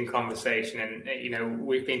interesting conversation, and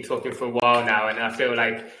we've been talking for a while now, and I feel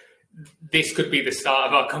like this could be the start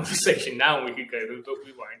of our conversation now, and we could go, but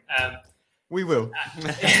we won't. We will.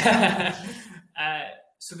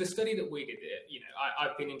 So the study that we did,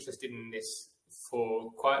 I've been interested in this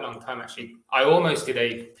for quite a long time, actually. I almost did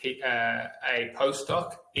a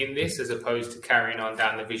postdoc in this as opposed to carrying on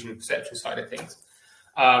down the vision and perception side of things.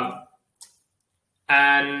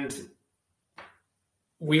 And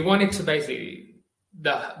we wanted to basically,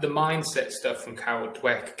 the mindset stuff from Carol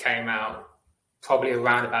Dweck came out probably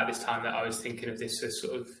around about this time that I was thinking of this as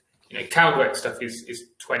sort of, Carol Dweck stuff is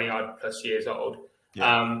 20 odd plus years old.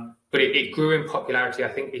 Yeah. But it grew in popularity, I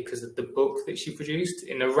think, because of the book that she produced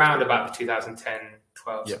in around about the 2010,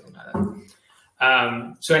 12, something like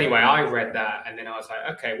that. So anyway, I read that and then I was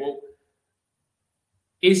like, okay, well,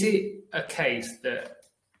 is it a case that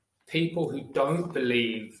people who don't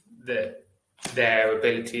believe that their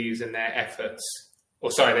abilities and their efforts,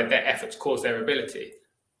 that their efforts cause their ability,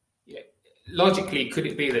 logically, could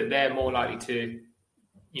it be that they're more likely to,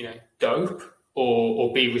 dope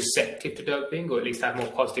or be receptive to doping, or at least have more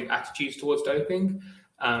positive attitudes towards doping?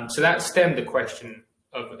 So that stemmed the question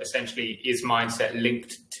of essentially, is mindset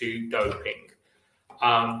linked to doping?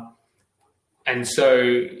 And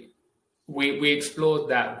so we explored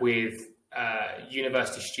that with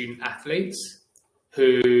university student athletes,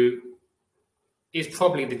 who is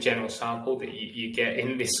probably the general sample that you get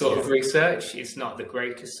in this sort of research. It's not the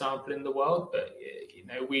greatest sample in the world, but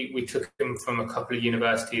we took them from a couple of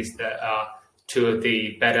universities that are two of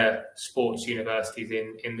the better sports universities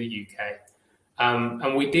in the UK.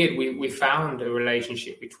 And we found a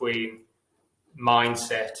relationship between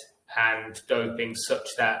mindset and doping such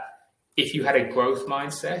that if you had a growth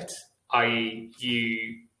mindset, i.e.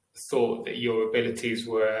 you thought that your abilities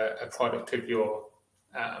were a product of your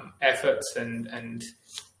efforts and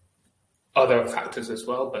other factors as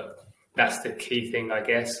well, but that's the key thing, I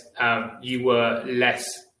guess. You were less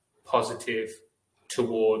positive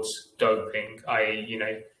towards doping,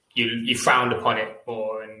 i.e., you frowned upon it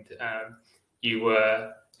more, and you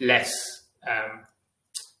were less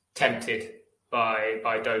tempted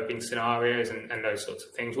by doping scenarios and those sorts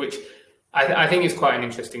of things, which I think is quite an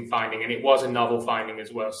interesting finding, and it was a novel finding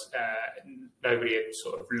as well. Nobody had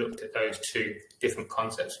sort of looked at those two different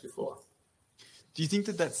concepts before. Do you think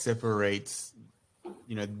that separates,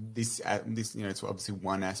 this, it's obviously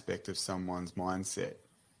one aspect of someone's mindset,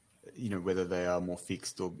 whether they are more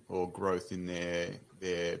fixed or growth in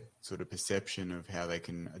their sort of perception of how they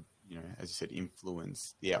can, as you said,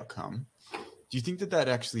 influence the outcome. Do you think that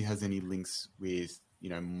actually has any links with,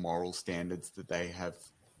 moral standards that they have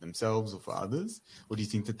themselves or for others? Or do you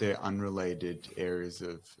think that they're unrelated areas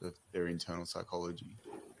of their internal psychology?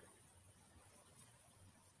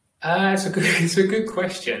 It's a good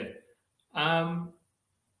question. I'm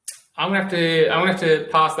gonna have to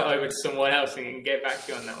pass that over to someone else and get back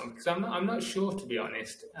to you on that one, because I'm not sure, to be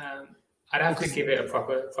honest. I'd have to give it a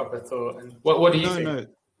proper thought. And what do you think? No.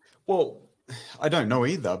 Well, I don't know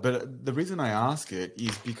either, but the reason I ask it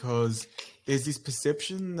is because there's this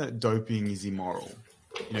perception that doping is immoral.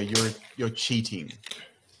 You're cheating.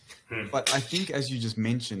 But I think, as you just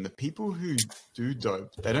mentioned, the people who do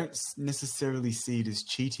dope, they don't necessarily see it as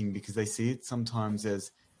cheating because they see it sometimes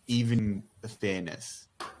as even the fairness.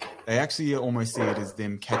 They actually almost see it as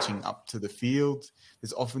them catching up to the field.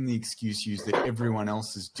 There's often the excuse used that everyone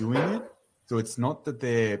else is doing it. So it's not that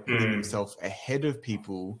they're putting themselves ahead of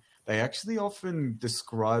people. They actually often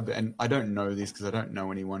describe, and I don't know this because I don't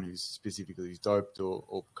know anyone who's specifically doped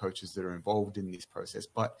or coaches that are involved in this process,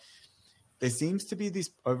 but there seems to be this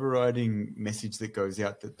overriding message that goes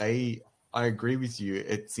out that I agree with you.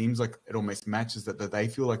 It seems like it almost matches that they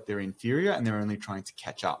feel like they're inferior and they're only trying to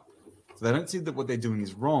catch up. So they don't see that what they're doing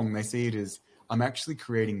is wrong. They see it as, I'm actually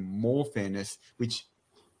creating more fairness, which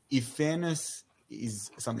if fairness is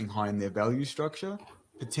something high in their value structure,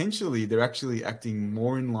 potentially they're actually acting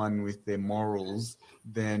more in line with their morals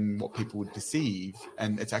than what people would perceive.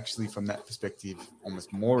 And it's actually, from that perspective,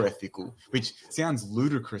 almost more ethical, which sounds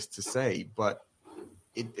ludicrous to say, but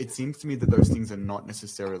it seems to me that those things are not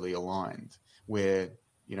necessarily aligned, where,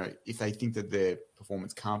 if they think that their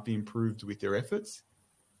performance can't be improved with their efforts,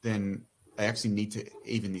 then they actually need to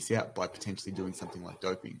even this out by potentially doing something like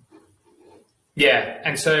doping. Yeah.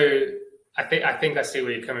 And so I think I see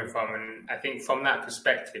where you're coming from. And I think from that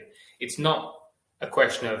perspective, it's not a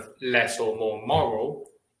question of less or more moral.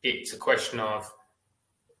 It's a question of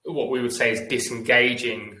what we would say is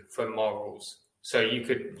disengaging from morals. So you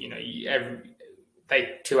could,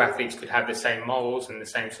 two athletes could have the same morals and the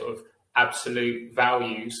same sort of absolute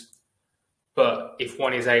values. But if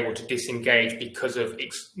one is able to disengage because of,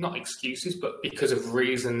 not excuses, but because of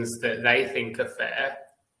reasons that they think are fair,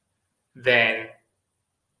 then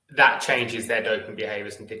that changes their doping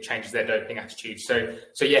behaviors and it changes their doping attitudes.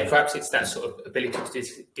 So yeah, perhaps it's that sort of ability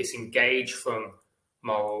to disengage from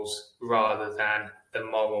morals rather than the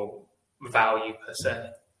moral value per se.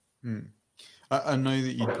 I know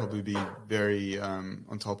that you'd probably be very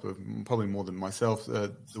on top of, probably more than myself,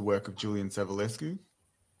 the work of Julian Savulescu.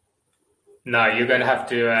 No, you're going to have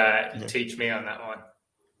to teach me on that one.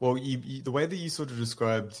 Well, the way that you sort of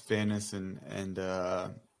described fairness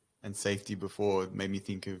and safety before made me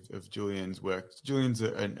think of Julian's work. Julian's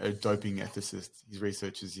a doping ethicist. His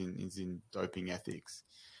research is in doping ethics.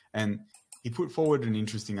 And he put forward an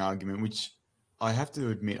interesting argument, which I have to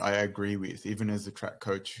admit I agree with. Even as a track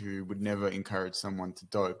coach who would never encourage someone to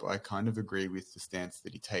dope, I kind of agree with the stance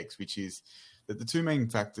that he takes, which is that the two main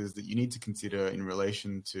factors that you need to consider in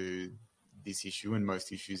relation to this issue and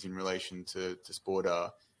most issues in relation to sport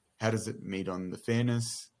are, how does it meet on the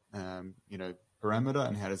fairness, parameter,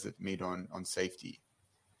 and how does it meet on safety?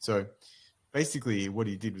 So basically what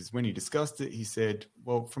he did was, when he discussed it, he said,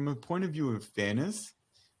 well, from a point of view of fairness,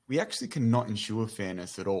 we actually cannot ensure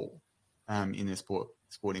fairness at all in the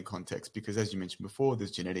sporting context, because as you mentioned before,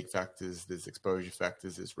 there's genetic factors, there's exposure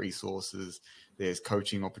factors, there's resources, there's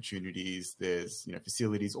coaching opportunities, there's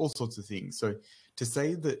facilities, all sorts of things. So to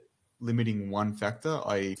say that limiting one factor,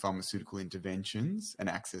 i.e. pharmaceutical interventions and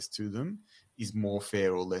access to them, is more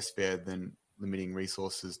fair or less fair than limiting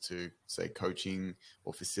resources to, say, coaching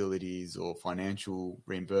or facilities or financial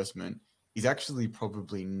reimbursement, is actually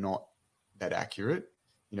probably not that accurate.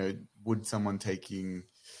 Would someone taking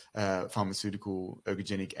pharmaceutical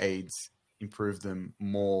ergogenic aids improve them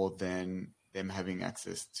more than them having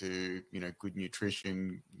access to, good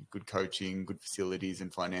nutrition, good coaching, good facilities,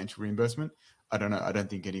 and financial reimbursement? I don't know. I don't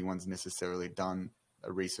think anyone's necessarily done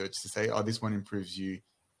a research to say, oh, this one improves you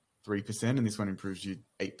 3% and this one improves you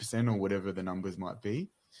 8% or whatever the numbers might be.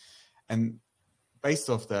 And based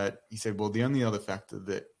off that, he said, well, the only other factor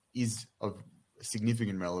that is of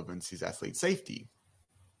significant relevance is athlete safety.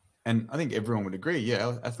 And I think everyone would agree,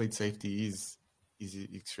 yeah, athlete safety is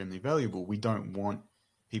extremely valuable. We don't want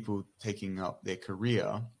people taking up their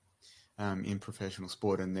career in professional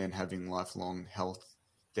sport and then having lifelong health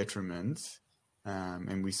detriments.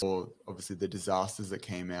 And we saw, obviously, the disasters that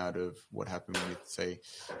came out of what happened with, say,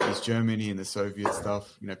 East Germany and the Soviet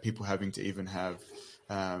stuff, people having to even have,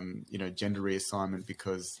 gender reassignment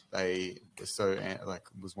because they were so,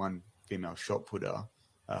 was one female shot putter,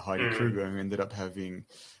 Heidi Kruger, who ended up having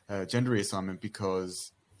gender reassignment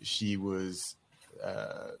because she was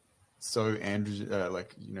so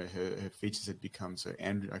her features had become so I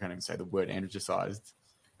can't even say the word androgenicized,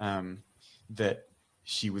 that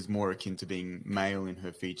she was more akin to being male in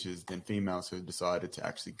her features than female, so decided to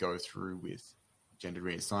actually go through with gender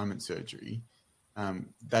reassignment surgery.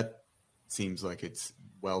 That seems like it's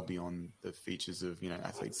well beyond the features of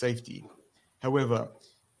athlete safety. However,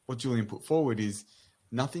 what Julian put forward is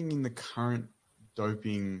nothing in the current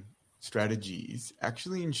doping strategies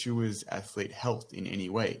actually ensures athlete health in any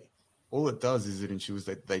way. All it does is it ensures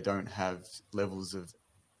that they don't have levels of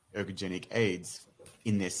ergogenic aids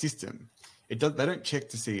in their system. They don't check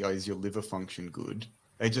to see, is your liver function good?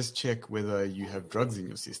 They just check whether you have drugs in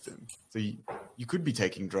your system. So you could be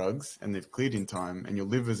taking drugs and they've cleared in time and your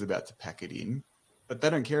liver's about to pack it in, but they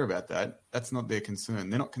don't care about that. That's not their concern.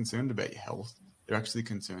 They're not concerned about your health. They're actually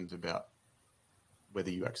concerned about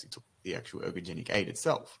whether you actually took the actual ergogenic aid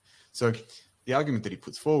itself. So the argument that he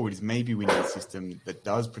puts forward is maybe we need a system that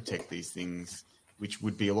does protect these things, which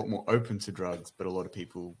would be a lot more open to drugs, but a lot of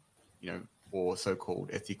people, for so-called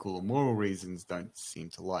ethical or moral reasons, don't seem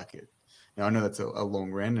to like it. Now, I know that's a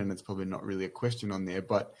long rant and it's probably not really a question on there,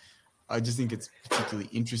 but I just think it's particularly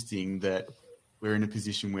interesting that we're in a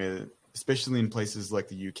position where, especially in places like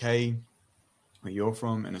the UK, where you're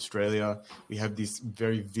from, and Australia, we have this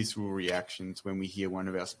very visceral reaction to when we hear one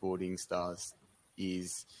of our sporting stars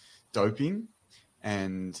is doping.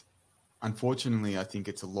 And unfortunately, I think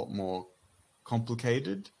it's a lot more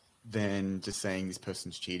complicated than just saying this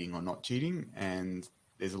person's cheating or not cheating. And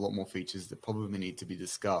there's a lot more features that probably need to be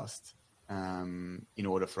discussed in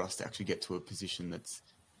order for us to actually get to a position that's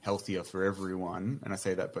healthier for everyone. And I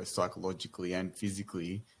say that both psychologically and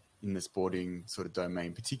physically in the sporting sort of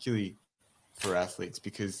domain, particularly for athletes,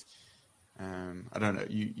 because I don't know,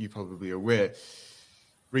 you probably are aware,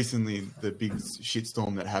 recently the big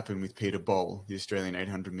shitstorm that happened with Peter Boll, the Australian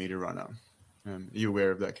 800 metre runner. Are you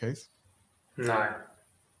aware of that case? No.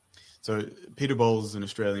 So Peter Boll's an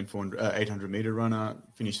Australian 800 metre runner,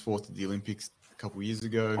 finished fourth at the Olympics a couple of years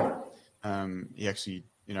ago. He actually,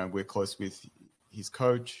 we're close with his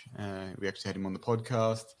coach. We actually had him on the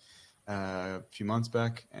podcast a few months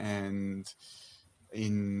back, and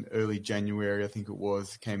in early January, I think it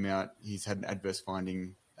was, came out, he's had an adverse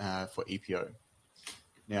finding for EPO.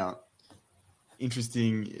 Now,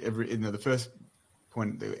 interesting, the first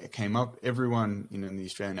point that came up, everyone in the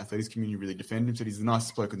Australian athletics community really defended him, said he's the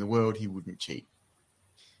nicest bloke in the world, he wouldn't cheat.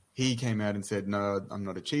 He came out and said, no, I'm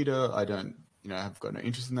not a cheater, I don't, I've got no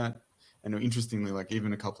interest in that. And interestingly,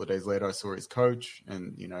 even a couple of days later, I saw his coach,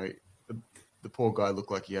 and, the poor guy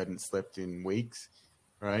looked like he hadn't slept in weeks,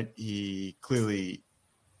 right? He clearly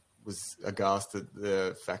was aghast at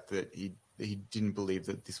the fact that he didn't believe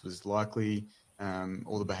that this was likely.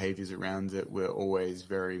 All the behaviors around it were always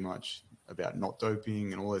very much about not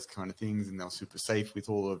doping and all those kind of things, and they were super safe with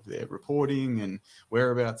all of their reporting and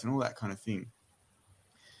whereabouts and all that kind of thing.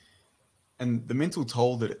 And the mental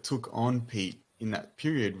toll that it took on Pete in that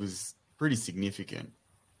period was pretty significant.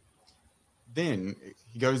 Then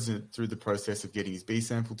he goes through the process of getting his B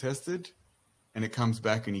sample tested, and it comes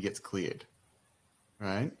back and he gets cleared,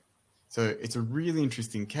 right? So it's a really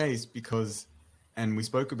interesting case because, and we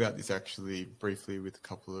spoke about this actually briefly with a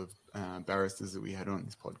couple of barristers that we had on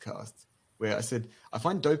this podcast, where I said, I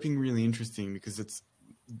find doping really interesting because it's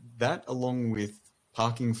that, along with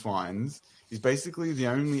parking fines, is basically the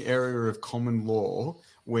only area of common law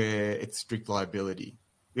where it's strict liability.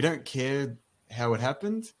 We don't care how it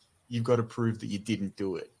happened. You've got to prove that you didn't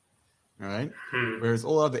do it, right? Whereas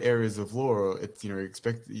all other areas of law, it's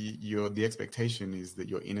the expectation is that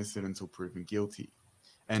you're innocent until proven guilty.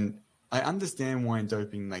 And I understand why in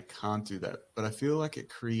doping they can't do that, but I feel like it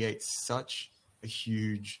creates such a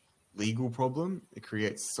huge legal problem. It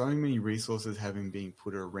creates so many resources having been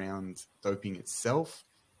put around doping itself,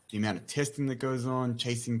 the amount of testing that goes on,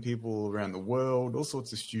 chasing people around the world, all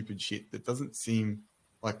sorts of stupid shit that doesn't seem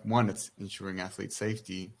like, one, it's ensuring athlete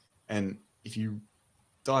safety. And if you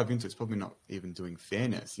dive into it, it's probably not even doing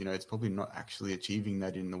fairness. It's probably not actually achieving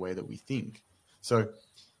that in the way that we think. So,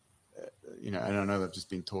 and I know I've just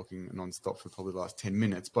been talking nonstop for probably the last 10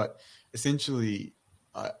 minutes, but essentially,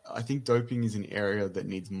 I think doping is an area that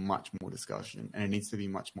needs much more discussion, and it needs to be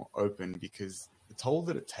much more open, because the toll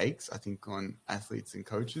that it takes, I think, on athletes and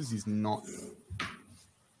coaches is not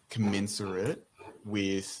commensurate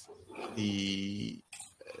with the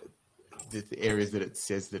areas that it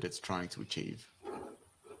says that it's trying to achieve.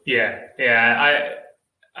 Yeah.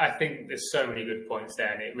 I think there's so many good points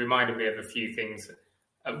there, and it reminded me of a few things.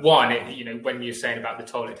 One, when you're saying about the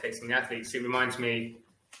toll it takes on the athletes, it reminds me.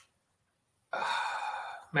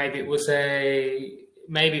 Maybe it was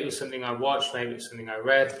something I watched, maybe it was something I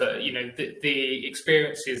read, but the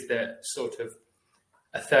experiences that sort of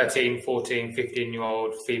a 13, 14,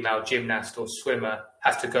 15-year-old female gymnast or swimmer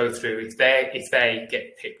has to go through if they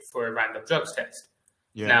get picked for a random drugs test.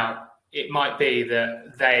 Yeah. Now, it might be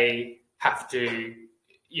that they have to,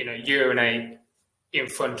 urinate in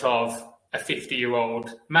front of a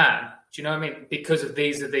 50-year-old man. Do you know what I mean? Because of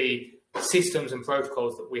these are the systems and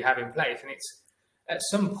protocols that we have in place. And it's at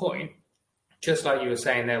some point, just like you were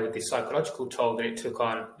saying there with the psychological toll that it took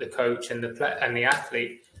on the coach and the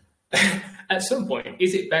athlete, at some point,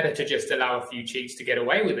 is it better to just allow a few cheats to get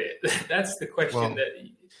away with it? That's the question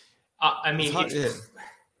I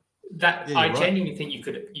genuinely think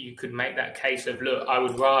you could make that case of, look, I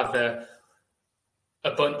would rather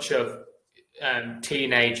a bunch of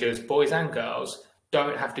teenagers, boys and girls,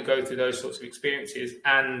 don't have to go through those sorts of experiences,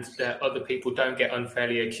 and that other people don't get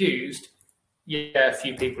unfairly accused. Yeah, a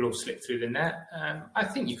few people will slip through the net. I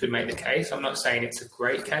think you could make the case. I'm not saying it's a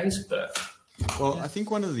great case, but... Well, I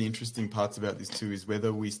think one of the interesting parts about this too is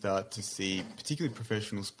whether we start to see, particularly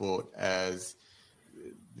professional sport, as...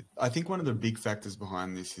 I think one of the big factors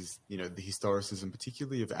behind this is, the historicism,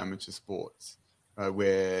 particularly of amateur sports,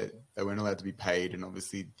 where they weren't allowed to be paid, and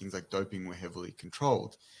obviously things like doping were heavily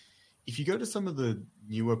controlled. If you go to some of the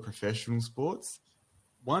newer professional sports,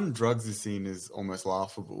 one, drugs is seen as almost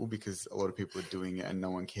laughable because a lot of people are doing it and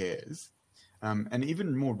no one cares. And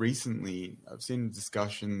even more recently, I've seen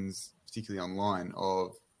discussions, particularly online,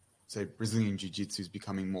 of, say, Brazilian Jiu-Jitsu is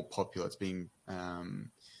becoming more popular. It's being,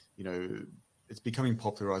 it's becoming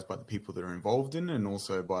popularized by the people that are involved in it, and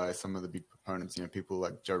also by some of the big proponents. People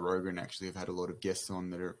like Joe Rogan actually have had a lot of guests on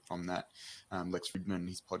that are from that. Lex Fridman,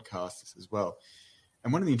 his podcast as well.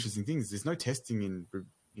 And one of the interesting things is there's no testing in,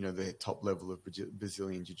 the top level of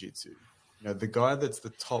Brazilian Jiu-Jitsu. The guy that's the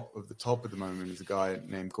top at the moment is a guy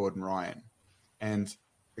named Gordon Ryan. And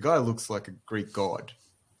the guy looks like a Greek god.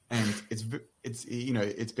 And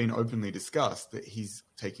it's been openly discussed that he's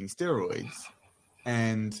taking steroids,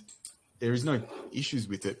 and there is no issues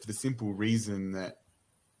with it for the simple reason that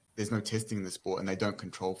there's no testing in the sport and they don't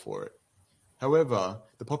control for it. However,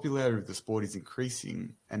 the popularity of the sport is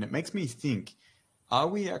increasing, and it makes me think, are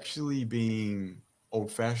we actually being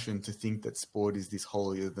old-fashioned to think that sport is this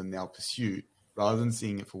holier-than-thou pursuit, rather than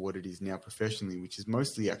seeing it for what it is now professionally, which is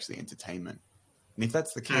mostly actually entertainment? And if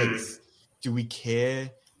that's the case, do we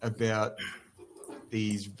care about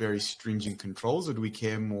these very stringent controls, or do we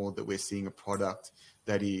care more that we're seeing a product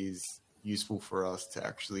that is useful for us to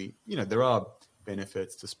actually, there are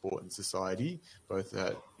benefits to sport and society, both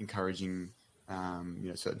at encouraging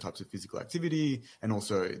certain types of physical activity, and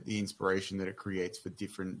also the inspiration that it creates for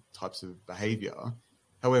different types of behavior.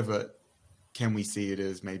 However, can we see it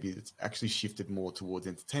as maybe it's actually shifted more towards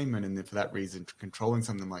entertainment, and then for that reason, controlling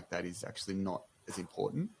something like that is actually not as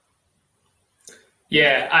important?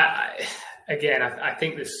 Yeah, I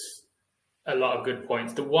think there's a lot of good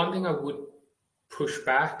points. The one thing I would push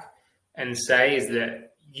back and say is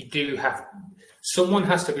that someone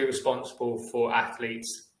has to be responsible for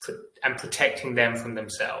athletes and protecting them from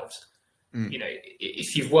themselves.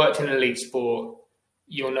 If you've worked in elite sport,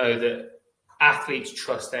 you'll know that athletes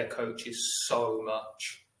trust their coaches so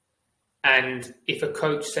much. And if a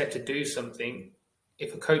coach said to do something,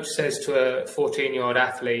 if a coach says to a 14-year-old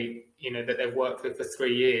athlete, that they've worked with for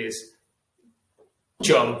 3 years,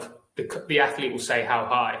 jump, the athlete will say how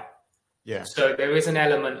high. Yeah. So there is an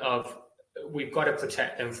element of, we've got to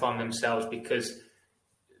protect them from themselves because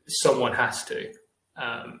someone has to.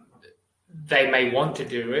 They may want to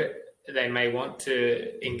do it. They may want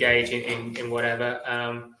to engage in whatever.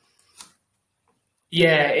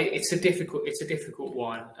 Yeah, it's a difficult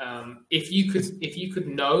one. If you could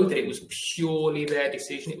know that it was purely their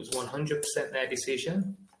decision, it was 100% their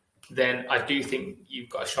decision, then I do think you've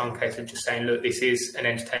got a strong case of just saying, look, this is an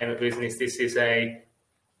entertainment business. This is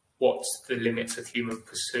what's the limits of human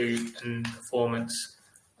pursuit and performance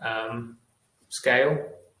scale.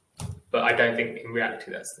 But I don't think in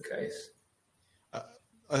reality that's the case.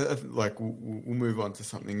 Like we'll move on to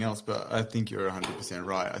something else, but I think you're 100%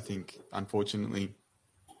 right. I think, unfortunately,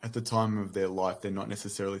 at the time of their life, they're not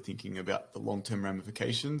necessarily thinking about the long-term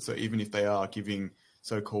ramifications. So even if they are giving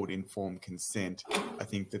so-called informed consent, I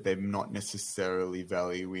think that they're not necessarily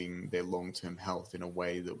valuing their long-term health in a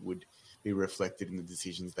way that would be reflected in the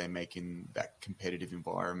decisions they make in that competitive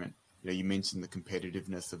environment. You mentioned the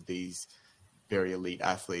competitiveness of these very elite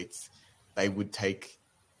athletes. They would take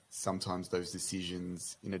sometimes those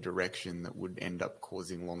decisions in a direction that would end up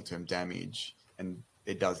causing long-term damage, and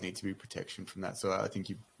there does need to be protection from that. So I think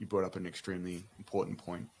you brought up an extremely important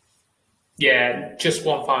point. Yeah, just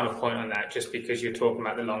one final point on that, just because you're talking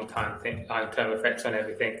about the long-term effects on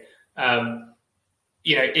everything.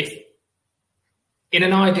 If in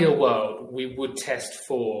an ideal world, we would test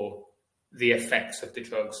for the effects of the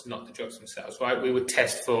drugs, not the drugs themselves, right? We would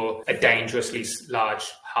test for a dangerously large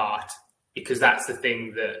heart, because that's the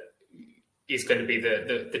thing that is going to be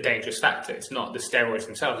the dangerous factor. It's not the steroids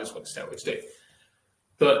themselves, it's what the steroids do.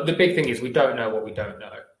 But the big thing is we don't know what we don't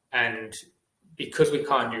know. And because we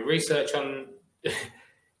can't do research on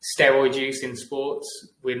steroid use in sports,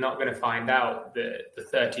 we're not going to find out the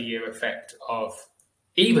 30-year effect of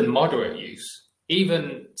even moderate use,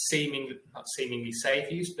 even not seemingly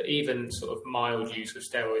safe use, but even sort of mild use of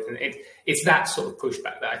steroids. And it's that sort of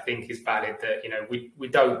pushback that I think is valid, that, we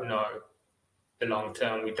don't know the long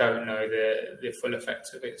term, we don't know the full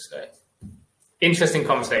effects of it. So interesting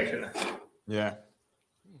conversation there. Yeah.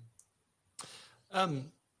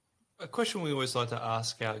 A question we always like to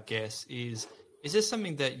ask our guests is there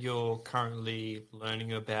something that you're currently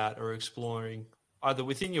learning about or exploring, either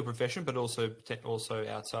within your profession, but also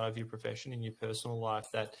outside of your profession in your personal life,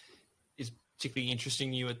 that is particularly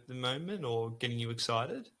interesting you at the moment or getting you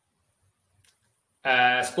excited?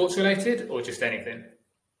 Sports related or just anything?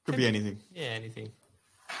 Could be anything. Yeah, anything.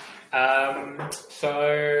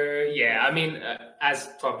 As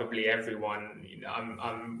probably everyone,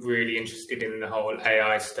 I'm really interested in the whole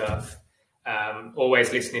AI stuff.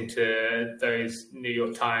 Always listening to those New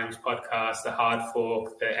York Times podcasts, the Hard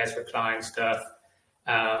Fork, the Ezra Klein stuff.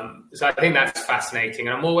 So I think that's fascinating.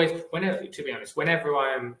 And I'm always, whenever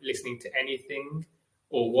I'm listening to anything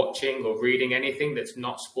or watching or reading anything that's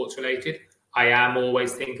not sports related, I am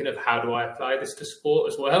always thinking of how do I apply this to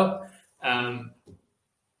sport as well.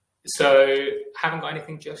 So haven't got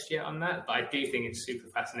anything just yet on that, but I do think it's super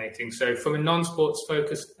fascinating. So from a non-sports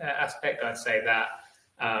focused aspect, I'd say that.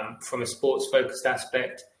 From a sports focused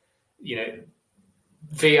aspect,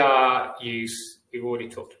 VR use, we've already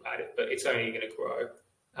talked about it, but it's only going to grow.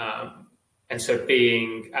 And so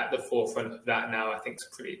being at the forefront of that now, I think is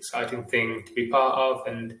a pretty exciting thing to be part of.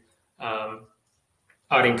 And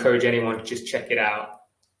I'd encourage anyone to just check it out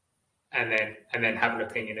and then have an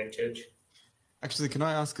opinion and judge. Actually, can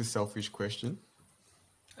I ask a selfish question?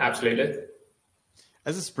 Absolutely.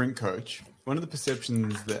 As a sprint coach, one of the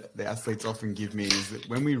perceptions that the athletes often give me is that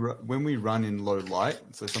when we run in low light,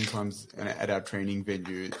 so sometimes at our training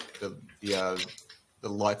venue, the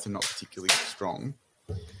lights are not particularly strong.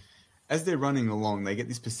 As they're running along, they get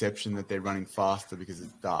this perception that they're running faster because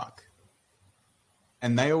it's dark.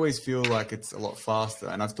 And they always feel like it's a lot faster.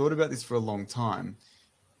 And I've thought about this for a long time.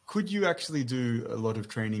 Could you actually do a lot of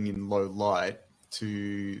training in low light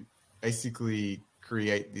to basically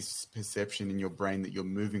create this perception in your brain that you're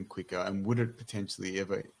moving quicker? And would it potentially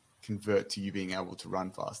ever convert to you being able to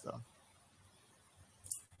run faster?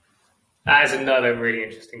 That is another really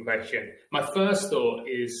interesting question. My first thought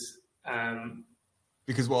is...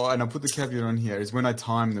 because, and I'll put the caveat on here, is when I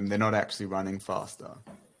time them, they're not actually running faster.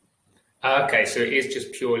 Okay, so it is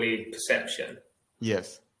just purely perception.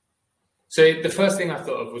 Yes. So the first thing I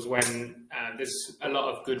thought of was when there's a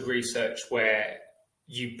lot of good research where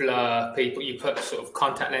you blur people, you put sort of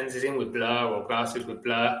contact lenses in with blur or glasses with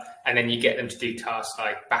blur, and then you get them to do tasks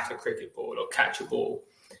like bat a cricket ball or catch a ball.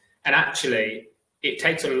 And actually, it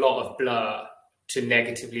takes a lot of blur to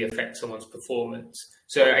negatively affect someone's performance.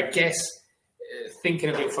 So I guess thinking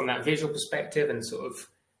of it from that visual perspective and sort of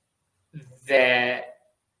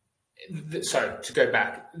to go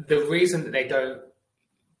back, the reason that they don't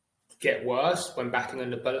get worse when batting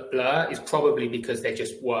under blur is probably because they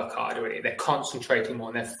just work harder at it. They're concentrating more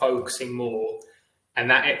and they're focusing more, and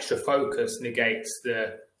that extra focus negates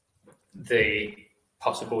the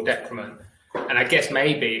possible detriment. And I guess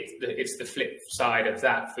maybe it's the flip side of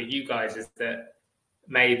that for you guys, is that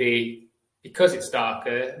maybe because it's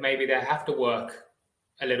darker, maybe they have to work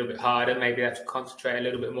a little bit harder, maybe they have to concentrate a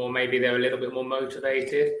little bit more, maybe they're a little bit more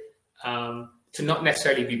motivated to not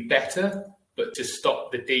necessarily be better, but to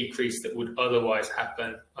stop the decrease that would otherwise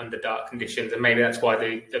happen under dark conditions. And maybe that's why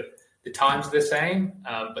the times are the same,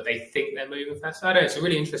 but they think they're moving faster. I don't know, it's a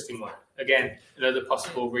really interesting one. Again, another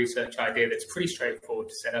possible research idea that's pretty straightforward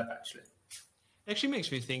to set up, actually. It actually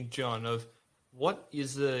makes me think, John, of what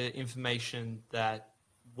is the information that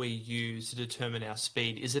we use to determine our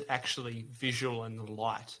speed? Is it actually visual and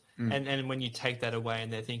light? And when you take that away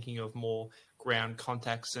and they're thinking of more ground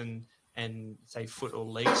contacts and say foot or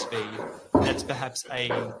leg speed, that's perhaps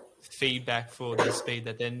a feedback for their speed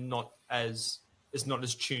that they're not as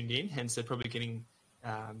tuned in, hence they're probably getting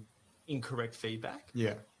incorrect feedback.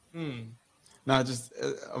 Yeah. No,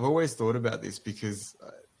 I've always thought about this because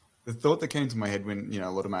the thought that came to my head when,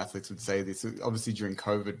 a lot of my athletes would say this, obviously during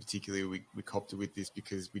COVID particularly, we copped it with this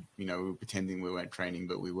because we were pretending we weren't training,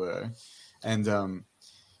 but we were. And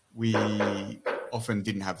we often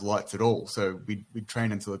didn't have lights at all. So we'd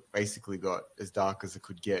train until it basically got as dark as it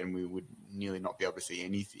could get and we would nearly not be able to see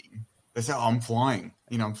anything. They say, I'm flying,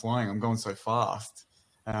 I'm going so fast.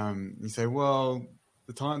 You say, well,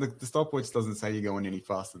 the stopwatch doesn't say you're going any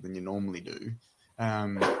faster than you normally do.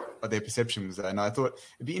 But their perception was that. And I thought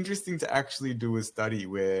it'd be interesting to actually do a study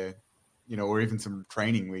where, or even some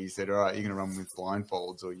training where you said, all right, you're going to run with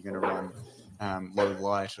blindfolds or you're going to run low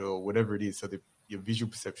light or whatever it is. So your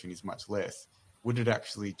visual perception is much less. Would it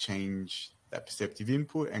actually change that perceptive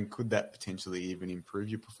input? And could that potentially even improve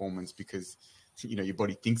your performance? Because, your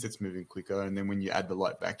body thinks it's moving quicker. And then when you add the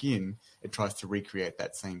light back in, it tries to recreate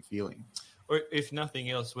that same feeling. Or if nothing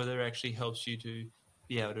else, whether it actually helps you to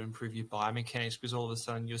be able to improve your biomechanics because all of a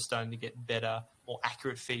sudden you're starting to get better, more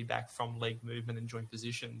accurate feedback from leg movement and joint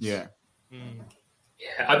positions. Yeah.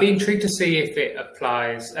 Yeah, I'd be intrigued to see if it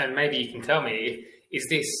applies, and maybe you can tell me, is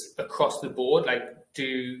this across the board? Like,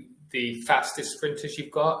 do the fastest sprinters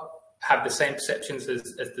you've got have the same perceptions as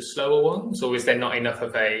the slower ones, or is there not enough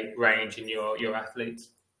of a range in your athletes?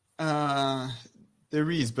 There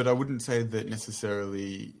is, but I wouldn't say that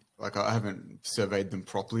necessarily. Like, I haven't surveyed them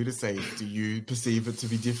properly to say, do you perceive it to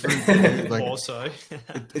be different? Like, also,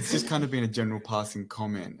 it's just kind of been a general passing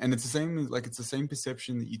comment. And it's the same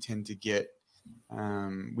perception that you tend to get.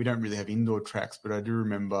 We don't really have indoor tracks, but I do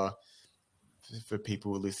remember for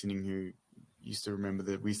people listening who used to remember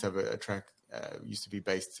that we used to have a track, used to be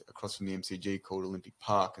based across from the MCG called Olympic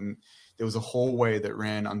Park. And there was a hallway that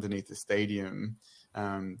ran underneath the stadium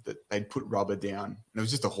that they'd put rubber down. And it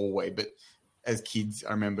was just a hallway, but as kids,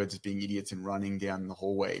 I remember just being idiots and running down the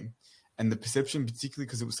hallway. And the perception, particularly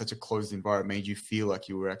because it was such a closed environment, made you feel like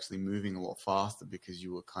you were actually moving a lot faster because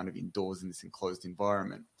you were kind of indoors in this enclosed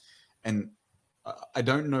environment. And I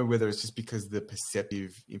don't know whether it's just because the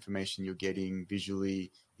perceptive information you're getting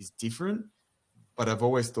visually is different, but I've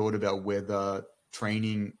always thought about whether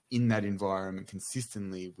training in that environment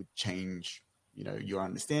consistently would change, your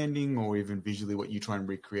understanding or even visually what you try and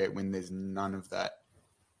recreate when there's none of that.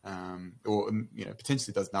 Or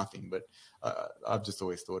potentially does nothing, but I've just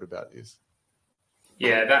always thought about this.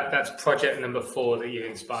 Yeah, that's project number 4 that you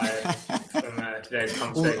inspired from today's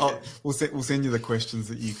conversation. We'll send you the questions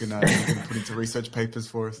that you can put into research papers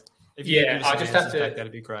for us. I'll just have to.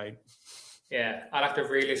 That'd be great. Yeah, I'll have to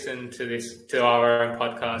re-listen to our own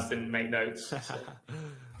podcast and make notes. So.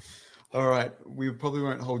 All right, we probably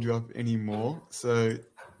won't hold you up anymore. So,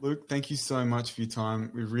 Luke, thank you so much for your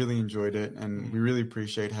time. We really enjoyed it, and we really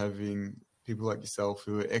appreciate having people like yourself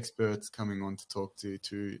who are experts coming on to talk to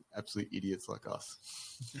two absolute idiots like us.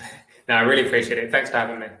 No, I really appreciate it. Thanks for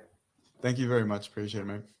having me. Thank you very much. Appreciate it,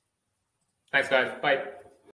 mate. Thanks, guys. Bye.